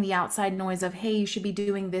getting the outside noise of, hey, you should be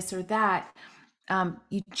doing this or that,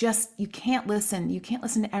 you can't listen. You can't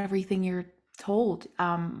listen to everything you're told,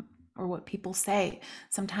 or what people say.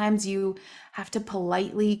 Sometimes you have to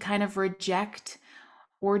politely kind of reject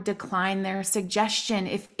or decline their suggestion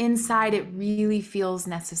if inside it really feels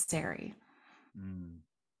necessary. Mm,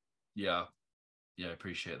 yeah, yeah, I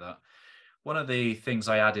appreciate that. One of the things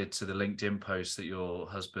I added to the LinkedIn post that your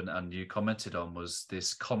husband and you commented on was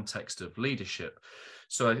this context of leadership.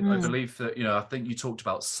 So I Mm, believe that, I think you talked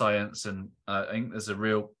about science, and I think there's a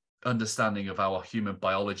real understanding of our human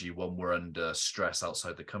biology when we're under stress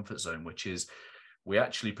outside the comfort zone, which is we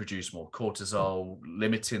actually produce more cortisol,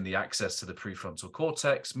 limiting the access to the prefrontal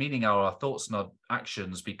cortex, meaning our thoughts and our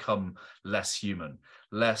actions become less human,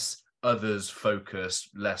 less others focused,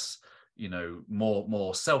 less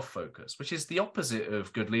more self-focused, which is the opposite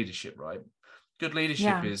of good leadership, right? Good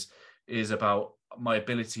leadership yeah. is about my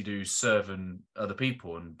ability to serve and other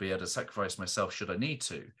people and be able to sacrifice myself should I need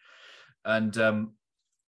to. And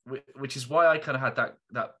which is why I kind of had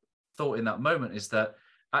that thought in that moment, is that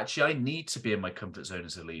actually I need to be in my comfort zone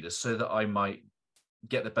as a leader so that I might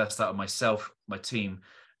get the best out of myself, my team,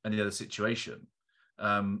 and the other situation.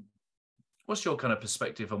 um, what's your kind of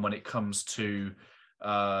perspective on when it comes to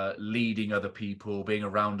leading other people, being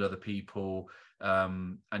around other people,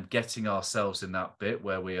 and getting ourselves in that bit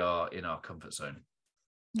where we are in our comfort zone?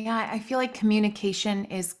 Yeah, I feel like communication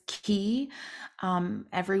is key.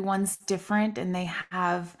 Everyone's different and they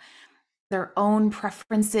have their own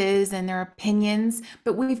preferences and their opinions,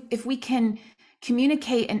 but if we can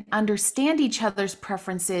communicate and understand each other's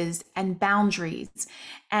preferences and boundaries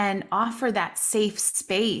and offer that safe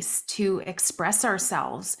space to express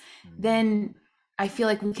ourselves, Mm, then I feel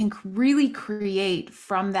like we can really create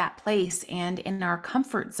from that place and in our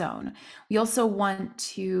comfort zone. We also want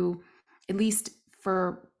to, at least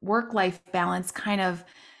for work life balance, kind of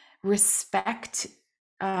respect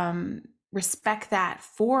um, respect that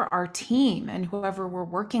for our team and whoever we're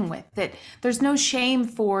working with, that there's no shame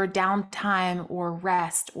for downtime or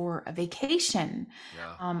rest or a vacation.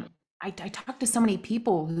 yeah. I talk to so many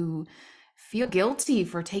people who feel guilty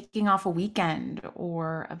for taking off a weekend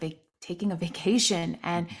or taking a vacation,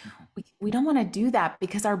 and we don't want to do that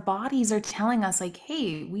because our bodies are telling us like,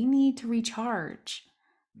 hey, we need to recharge.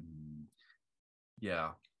 Mm,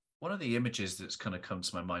 yeah. One of the images that's kind of come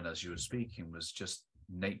to my mind as you were speaking was just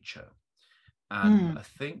nature. And Mm, I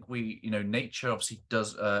think nature obviously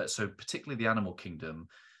does, so particularly the animal kingdom,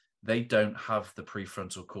 they don't have the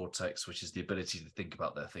prefrontal cortex, which is the ability to think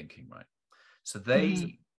about their thinking, right? So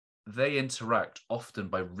mhm, they interact often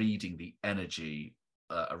by reading the energy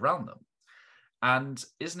around them. And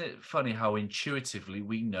isn't it funny how intuitively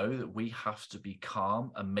we know that we have to be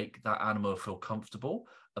calm and make that animal feel comfortable,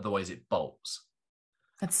 otherwise it bolts.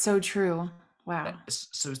 That's so true. Wow.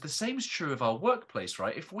 So the same is true of our workplace,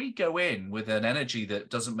 right? If we go in with an energy that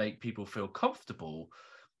doesn't make people feel comfortable,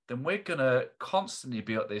 then we're going to constantly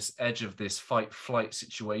be at this edge of this fight flight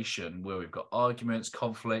situation where we've got arguments,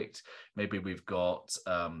 conflict, maybe we've got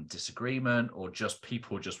disagreement, or just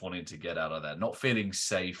people just wanting to get out of there, not feeling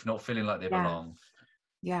safe, not feeling like they Yeah. belong.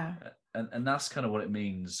 Yeah. And that's kind of what it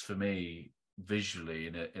means for me visually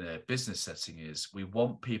in a business setting. Is we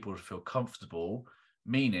want people to feel comfortable,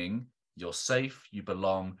 meaning you're safe, you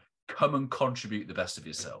belong, come and contribute the best of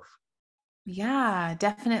yourself. Yeah,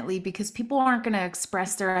 definitely. Because people aren't going to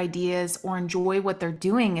express their ideas or enjoy what they're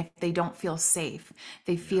doing if they don't feel safe.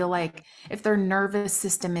 They Yeah, feel like if their nervous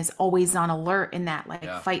system is always on alert in that like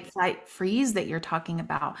yeah, fight, flight, freeze that you're talking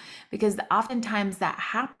about. Because oftentimes that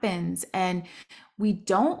happens and we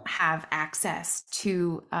don't have access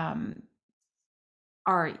to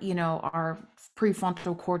our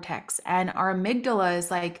prefrontal cortex, and our amygdala is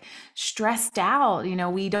like stressed out.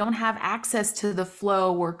 We don't have access to the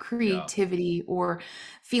flow or yeah. creativity or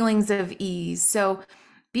feelings of ease. So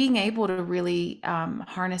being able to really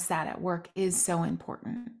harness that at work is so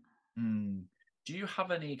important. Mm. Do you have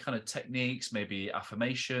any kind of techniques, maybe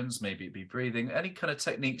affirmations, maybe it be breathing, any kind of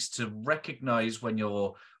techniques to recognize when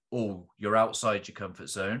you're outside your comfort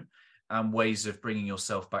zone, and ways of bringing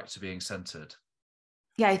yourself back to being centered?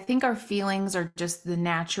 Yeah, I think our feelings are just the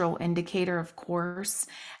natural indicator, of course.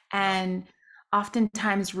 Yeah. And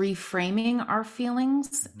oftentimes reframing our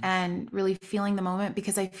feelings Hmm. and really feeling the moment,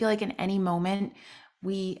 because I feel like in any moment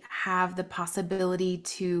we have the possibility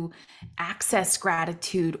to access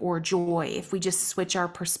gratitude or joy if we just switch our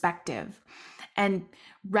perspective. And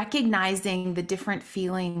recognizing the different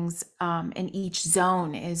feelings in each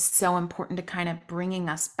zone is so important to kind of bringing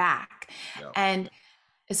us back. Yeah. And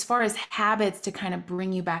as far as habits to kind of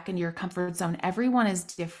bring you back into your comfort zone, everyone is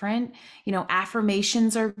different.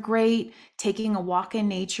 Affirmations are great. Taking a walk in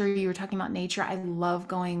nature, you were talking about nature. I love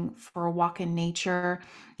going for a walk in nature,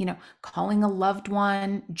 calling a loved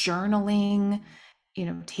one, journaling,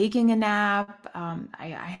 taking a nap.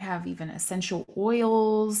 I have even essential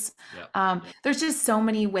oils. Yeah. There's just so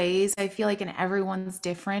many ways. I feel like, and everyone's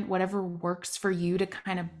different, whatever works for you to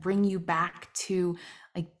kind of bring you back to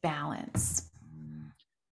like balance. Mm.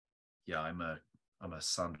 Yeah, I'm a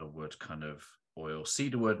sandalwood kind of oil,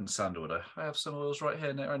 cedarwood and sandalwood. I have some oils right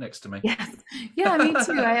here, right next to me. Yes. Yeah, me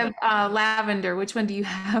too. I have lavender. Which one do you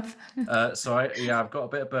have? I've got a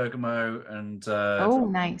bit of bergamot and Oh,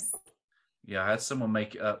 nice. yeah, I had someone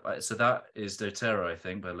make it up. So that is doTERRA, I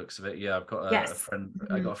think, by the looks of it. Yeah, I've got a Yes. friend.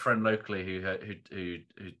 I got Mhm. a friend locally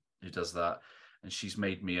who does that, and she's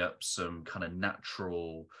made me up some kind of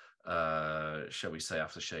natural, shall we say,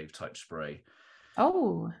 aftershave type spray.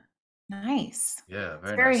 Oh, nice. Yeah, It's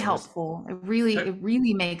very very nice. So it's helpful. It really, co- it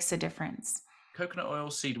really makes a difference. coconut oil,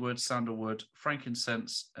 cedarwood, sandalwood,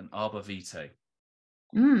 frankincense, and arbor vitae.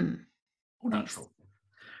 Mm, All nice. natural.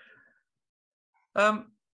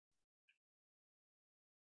 Um,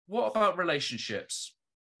 what about relationships?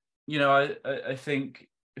 I think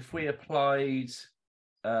if we applied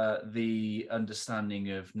the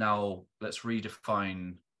understanding of now, let's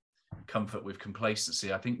redefine comfort with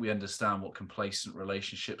complacency. I think we understand what complacent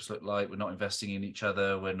relationships look like. We're not investing in each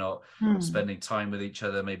other. We're not Mm. spending time with each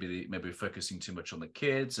other. Maybe we're focusing too much on the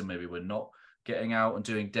kids, and maybe we're not getting out and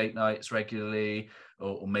doing date nights regularly,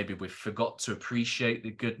 or maybe we forgot to appreciate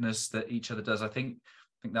the goodness that each other does. I think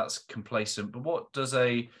that's complacent. But what does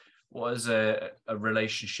a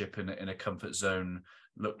relationship in a comfort zone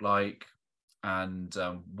look like? And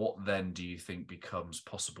what then do you think becomes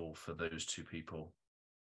possible for those two people?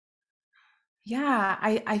 Yeah,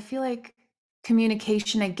 I feel like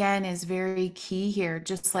communication again is very key here,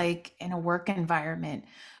 just Yeah. like in a work environment.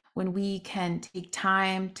 When we can take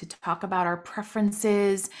time to talk about our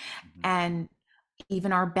preferences Mhm. and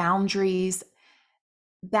even our boundaries,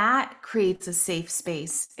 that creates a safe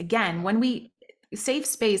space. Again, Yeah. when we safe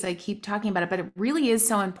space, I keep talking about it, but it really is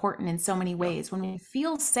so important in so many Yeah. ways. When we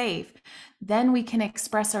feel safe, then we can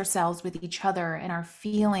express ourselves with each other and our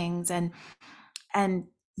feelings and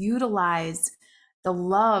utilize the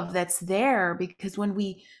love that's there, because when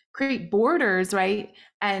we create borders, right,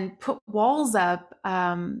 and put walls up,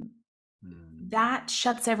 Mm. that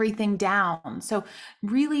shuts everything down. So,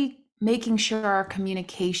 really making sure our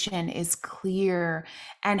communication is clear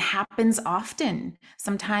and happens often.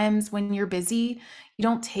 Sometimes when you're busy, you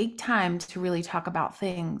don't take time to really talk about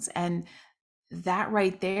things. And that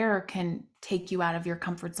right there can take you out of your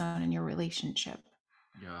comfort zone in your relationship.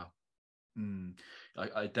 Yeah. Mm.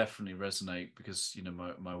 I definitely resonate because,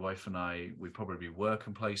 my wife and I, we probably were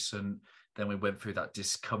complacent. Then we went through that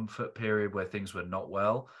discomfort period where things were not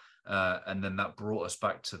well. And then that brought us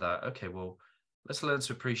back to that. Okay, well, let's learn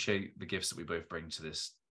to appreciate the gifts that we both bring to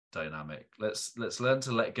this dynamic. Let's learn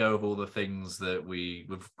to let go of all the things that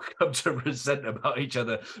we've come to resent about each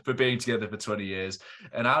other for being together for 20 years.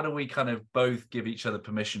 And how do we kind of both give each other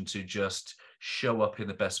permission to just show up in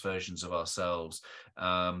the best versions of ourselves,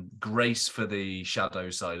 grace for the shadow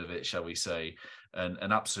side of it, shall we say. And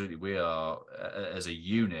absolutely, we are, as a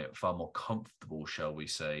unit, far more comfortable, shall we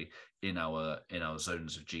say, in our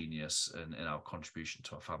zones of genius and in our contribution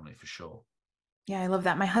to our family, for sure. Yeah, I love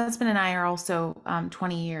that. My husband and I are also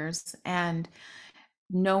 20 years, and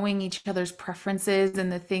knowing each other's preferences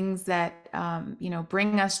and the things that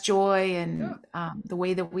bring us joy, Yeah. and the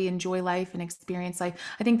way that we enjoy life and experience life.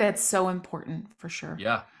 I think that's so important for sure.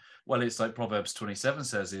 Yeah. Well, it's like Proverbs 27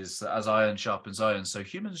 says, is as iron sharpens iron, so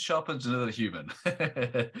human sharpens another human.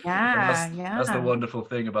 And Yeah, that's the yeah. wonderful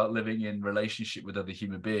thing about living in relationship with other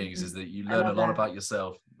human beings, is Mhm. that you I learn a love lot that. about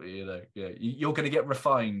yourself. Yeah, you're going to get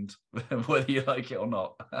refined whether you like it or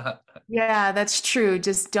not. Yeah, that's true.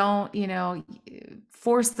 Just don't,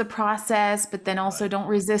 force the process, but then also Right. don't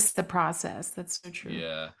resist the process. That's so true.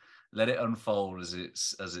 Yeah. Let it unfold as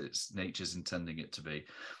its nature's intending it to be.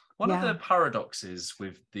 One of the Yeah. paradoxes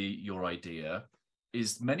with your idea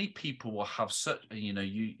is many people will have such,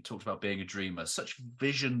 you talked about being a dreamer, such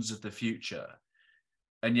visions of the future.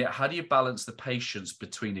 And yet, how do you balance the patience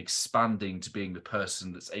between expanding to being the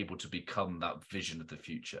person that's able to become that vision of the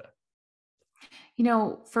future?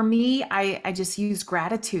 For me, I just use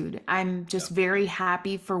gratitude. I'm Yeah. just very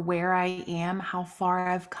happy for where I am, how far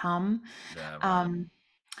I've come. Yeah, right. Um,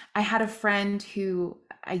 I had a friend who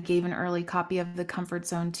I gave an early copy of The Comfort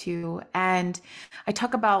Zone to, and I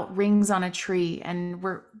talk about rings on a tree, and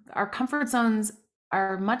our comfort zones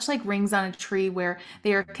are much like rings on a tree where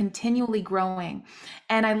they are continually growing.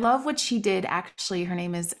 And I love what she did. Actually, her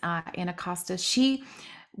name is Anna Costa.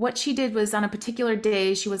 What she did was, on a particular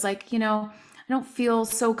day, she was like, I don't feel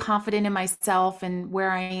so confident in myself and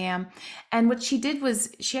where I am. And what she did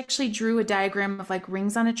was she actually drew a diagram of like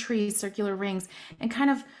rings on a tree, circular rings, and kind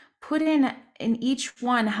of put in each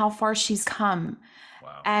one how far she's come.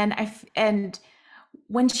 Wow. And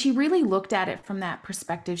when she really looked at it from that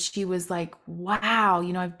perspective, she was like, wow,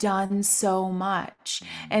 I've done so much.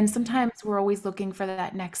 And Mm, sometimes we're always looking for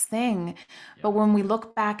that next thing. yeah. But when we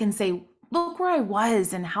look back and say, look where I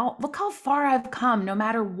was, and look how far I've come, no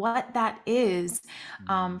matter what that is,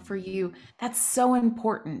 for Mm, you, that's so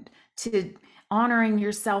important to honoring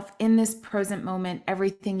yourself in this present moment,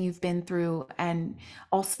 everything you've been through, and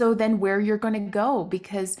also then where you're going to go,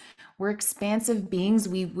 because we're expansive beings.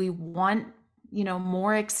 We want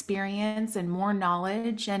more experience and more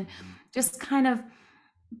knowledge, and mhm, just kind of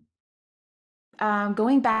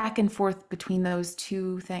going back and forth between those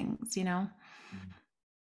two things. mhm.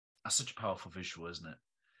 That's such a powerful visual, isn't it?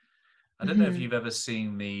 I don't know if Hmm. you've ever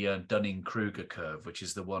seen the Dunning-Kruger curve, which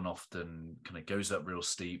is the one often kind of goes up real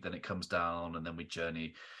steep, then it comes down, and then we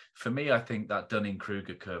journey. For me, I think that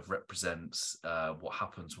Dunning-Kruger curve represents what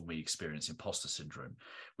happens when we experience imposter syndrome.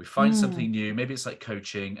 We find Mm. something new. Maybe it's like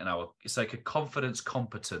coaching, and it's like a confidence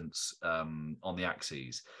competence on the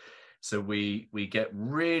axes. So we get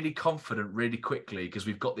really confident really quickly because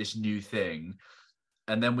we've got this new thing,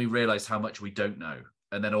 and then we realize how much we don't know,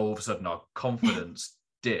 and then all of a sudden our confidence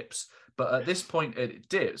dips. But at this point it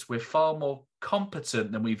dips, we're far more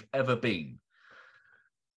competent than we've ever been.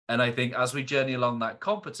 And I think as we journey along that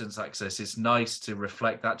competence axis, it's nice to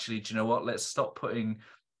reflect, actually, do you know what, let's stop putting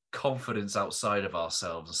confidence outside of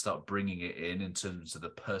ourselves and start bringing it in terms of the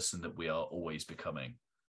person that we are always becoming.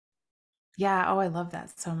 Yeah. Oh, I love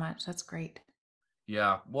that so much. That's great.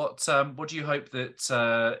 Yeah. What do you hope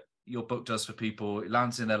that your book does for people? It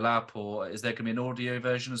lands in their lap, or is there going to be an audio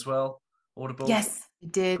version as well? Audible? Yes, I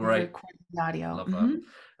did Great. record the audio. Love that.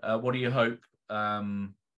 Hmm. What do you hope?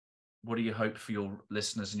 What do you hope for your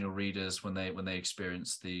listeners and your readers when they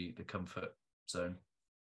experience the comfort zone?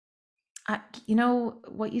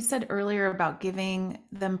 What you said earlier about giving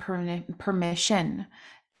them permission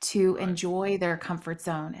to Right. enjoy their comfort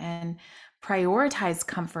zone and prioritize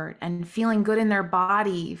comfort and feeling good in their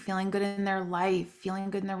body, feeling good in their life, feeling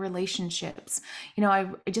good in their relationships. I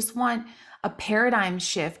just want a paradigm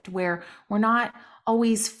shift where we're not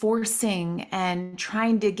always forcing and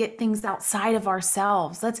trying to get things outside of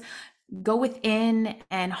ourselves. Let's go within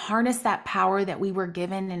and harness that power that we were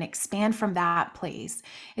given and expand from that place.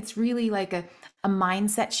 It's really like a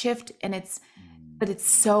mindset shift, and Mm, but it's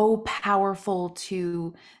so powerful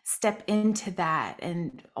to step into that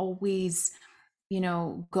and always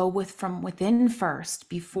go with from within first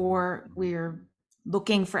before we're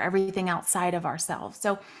looking for everything outside of ourselves.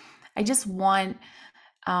 So I just want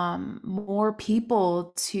more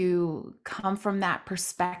people to come from that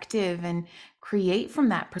perspective and create from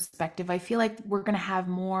that perspective. I feel like we're going to have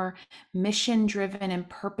more mission driven and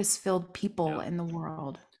purpose filled people Yeah. in the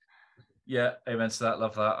world. Yeah, amen to that.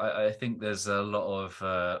 Love that. I think there's a lot of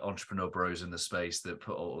entrepreneur bros in the space that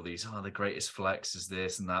put all these, the greatest flex is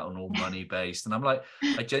this and that, and all money based. And I'm like,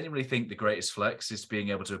 I genuinely think the greatest flex is being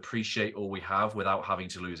able to appreciate all we have without having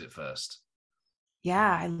to lose it first.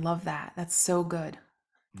 Yeah, I love that. That's so good.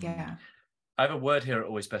 Mm. Yeah. I have a word here at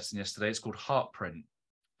Always Better Than Yesterday. It's called heartprint.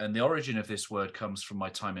 And the origin of this word comes from my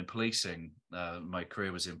time in policing. My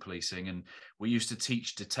career was in policing, and we used to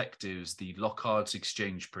teach detectives the Locard's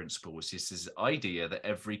exchange principle, which is this idea that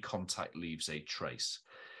every contact leaves a trace.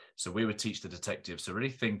 So we would teach the detectives to really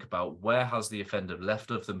think about where has the offender left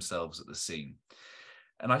of themselves at the scene.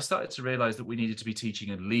 And I started to realize that we needed to be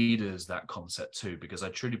teaching leaders that concept too, because I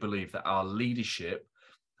truly believe that our leadership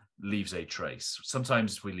leaves a trace.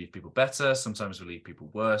 Sometimes we leave people better, sometimes we leave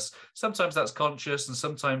people worse, sometimes that's conscious, and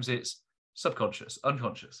sometimes it's subconscious,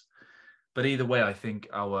 unconscious. But either way, I think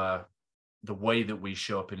the way that we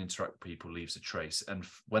show up and interact with people leaves a trace. And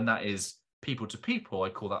when that is people to people, I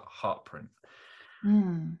call that heartprint.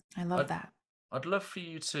 I love I'd, that. I'd love for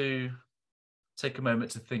you to take a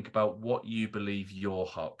moment to think about what you believe your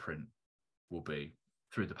heartprint will be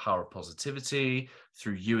through the power of positivity,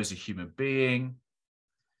 through you as a human being,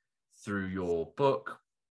 through your book.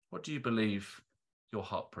 What do you believe your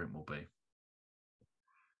heartprint will be?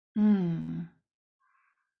 Mm.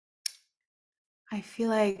 I feel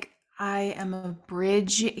like I am a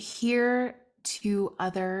bridge here to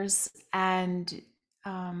others and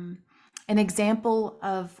an example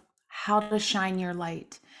of how to shine your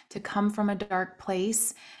light, to come from a dark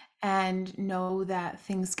place and know that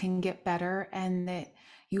things can get better and that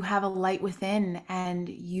you have a light within and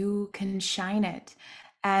you can shine it.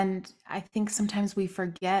 And I think sometimes we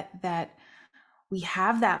forget that we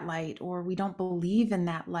have that light or we don't believe in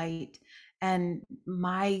that light. And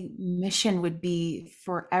my mission would be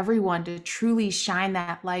for everyone to truly shine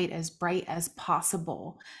that light as bright as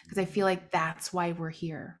possible, because I feel like that's why we're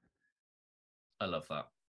here. I love that.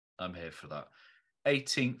 I'm here for that.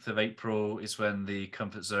 18th of April is when the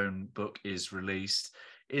Comfort Zone book is released.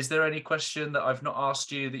 Is there any question that I've not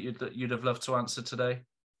asked you that you'd have loved to answer today?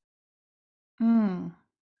 Mm.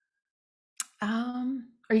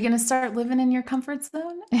 Are you going to start living in your comfort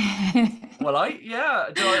zone? Well, I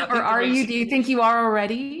Or think the are you, reason. do you think you are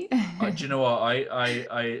already? Do you know what?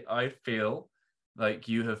 I feel like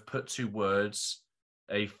you have put to words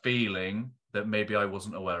a feeling that maybe I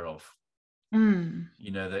wasn't aware of. Mm.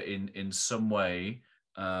 That in some way,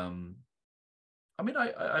 I mean,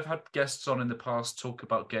 I've had guests on in the past talk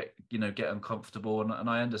about get uncomfortable, and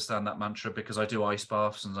I understand that mantra because I do ice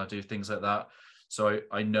baths and I do things like that. So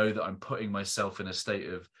I know that I'm putting myself in a state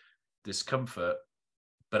of discomfort.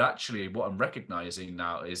 But actually, what I'm recognizing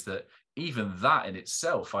now is that even that in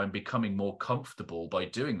itself, I'm becoming more comfortable by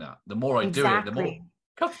doing that. The more I do it, the more Exactly.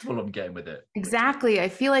 comfortable I'm getting with it. Exactly. I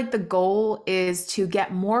feel like the goal is to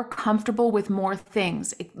get more comfortable with more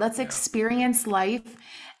things. Let's Yeah. experience life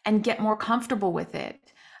and get more comfortable with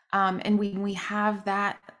it. And we have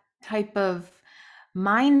that type of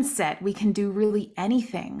mindset, we can do really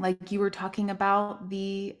anything. Like you were talking about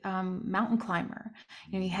the mountain climber,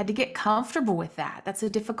 you had to get comfortable with that. That's a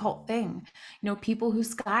difficult thing. People who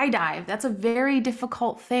skydive, that's a very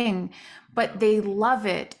difficult thing, but Yeah. they love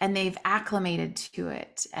it and they've acclimated to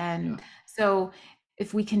it. Yeah. And so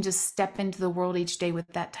if we can just step into the world each day with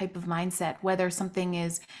that type of mindset, whether something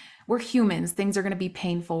is, we're humans, things are going to be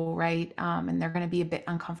painful, right? And they're going to be a bit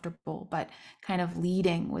uncomfortable, but kind of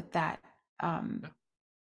leading with that Yeah.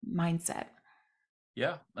 mindset.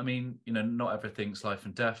 Yeah, I mean, not everything's life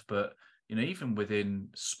and death, but even within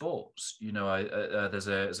sports, there's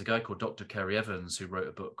a guy called Dr. Kerry Evans who wrote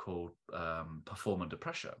a book called Perform Under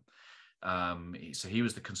Pressure. So he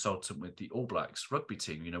was the consultant with the All Blacks rugby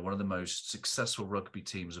team, one of the most successful rugby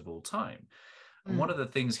teams of all time. And one Mm. of the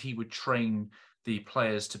things he would train the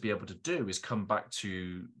players to be able to do is come back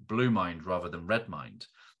to blue mind rather than red mind,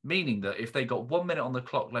 meaning that if they got 1 minute on the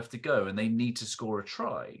clock left to go and they need to score a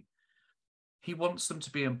try, he wants them to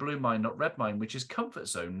be in blue mind, not red mind, which is comfort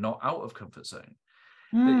zone, not out of comfort zone.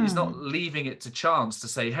 That is not Mm. leaving it to chance to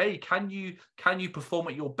say, hey, can you perform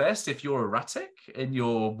at your best if you're erratic and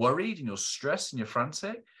you're worried and you're stressed and you're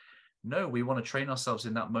frantic? No, we want to train ourselves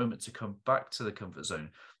in that moment to come back to the comfort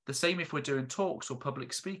zone. The same if we're doing talks or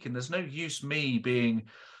public speaking. There's no use me being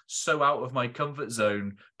so out of my comfort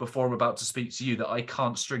zone before I'm about to speak to you that I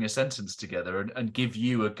can't string a sentence together and give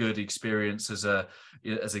you a good experience as a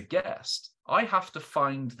guest. I have to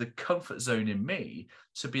find the comfort zone in me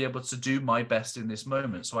to be able to do my best in this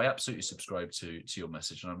moment. So I absolutely subscribe to your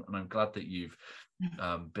message, and I'm glad that you've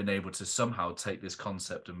been able to somehow take this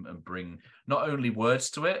concept and bring not only words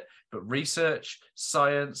to it, but research,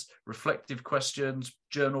 science, reflective questions,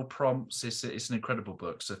 journal prompts. It's an incredible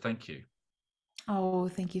book. So thank you. Oh,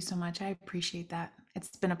 thank you so much. I appreciate that.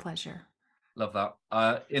 It's been a pleasure. Love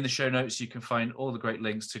that. In the show notes, you can find all the great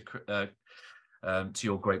links to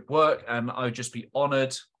your great work. And I would just be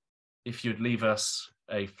honored if you'd leave us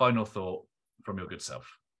a final thought from your good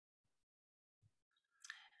self.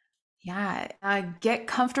 Yeah, get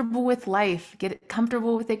comfortable with life, get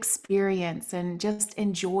comfortable with experience, and just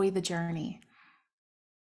enjoy the journey.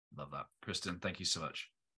 Love that. Kristen, thank you so much.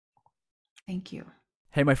 Thank you.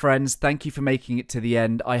 Hey, my friends, thank you for making it to the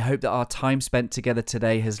end. I hope that our time spent together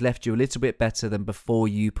today has left you a little bit better than before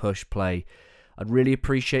you push play. I'd really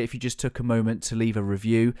appreciate if you just took a moment to leave a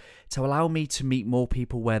review to allow me to meet more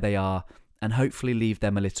people where they are and hopefully leave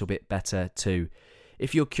them a little bit better too.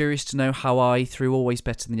 If you're curious to know how I, through Always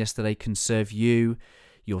Better Than Yesterday, can serve you,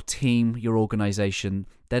 your team, your organisation,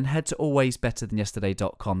 then head to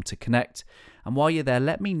alwaysbetterthanyesterday.com to connect. And while you're there,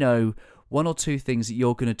 let me know one or two things that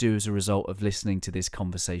you're going to do as a result of listening to this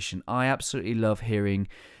conversation. I absolutely love hearing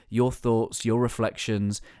your thoughts, your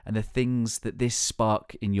reflections, and the things that this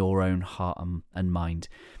spark in your own heart and mind.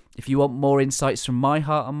 If you want more insights from my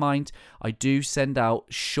heart and mind, I do send out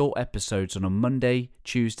short episodes on a Monday,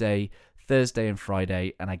 Tuesday, Thursday and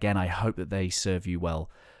Friday, and again, I hope that they serve you well.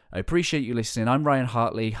 I appreciate you listening. I'm Ryan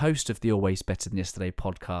Hartley, host of the Always Better Than Yesterday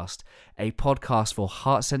podcast, a podcast for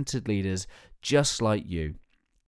heart-centered leaders just like you.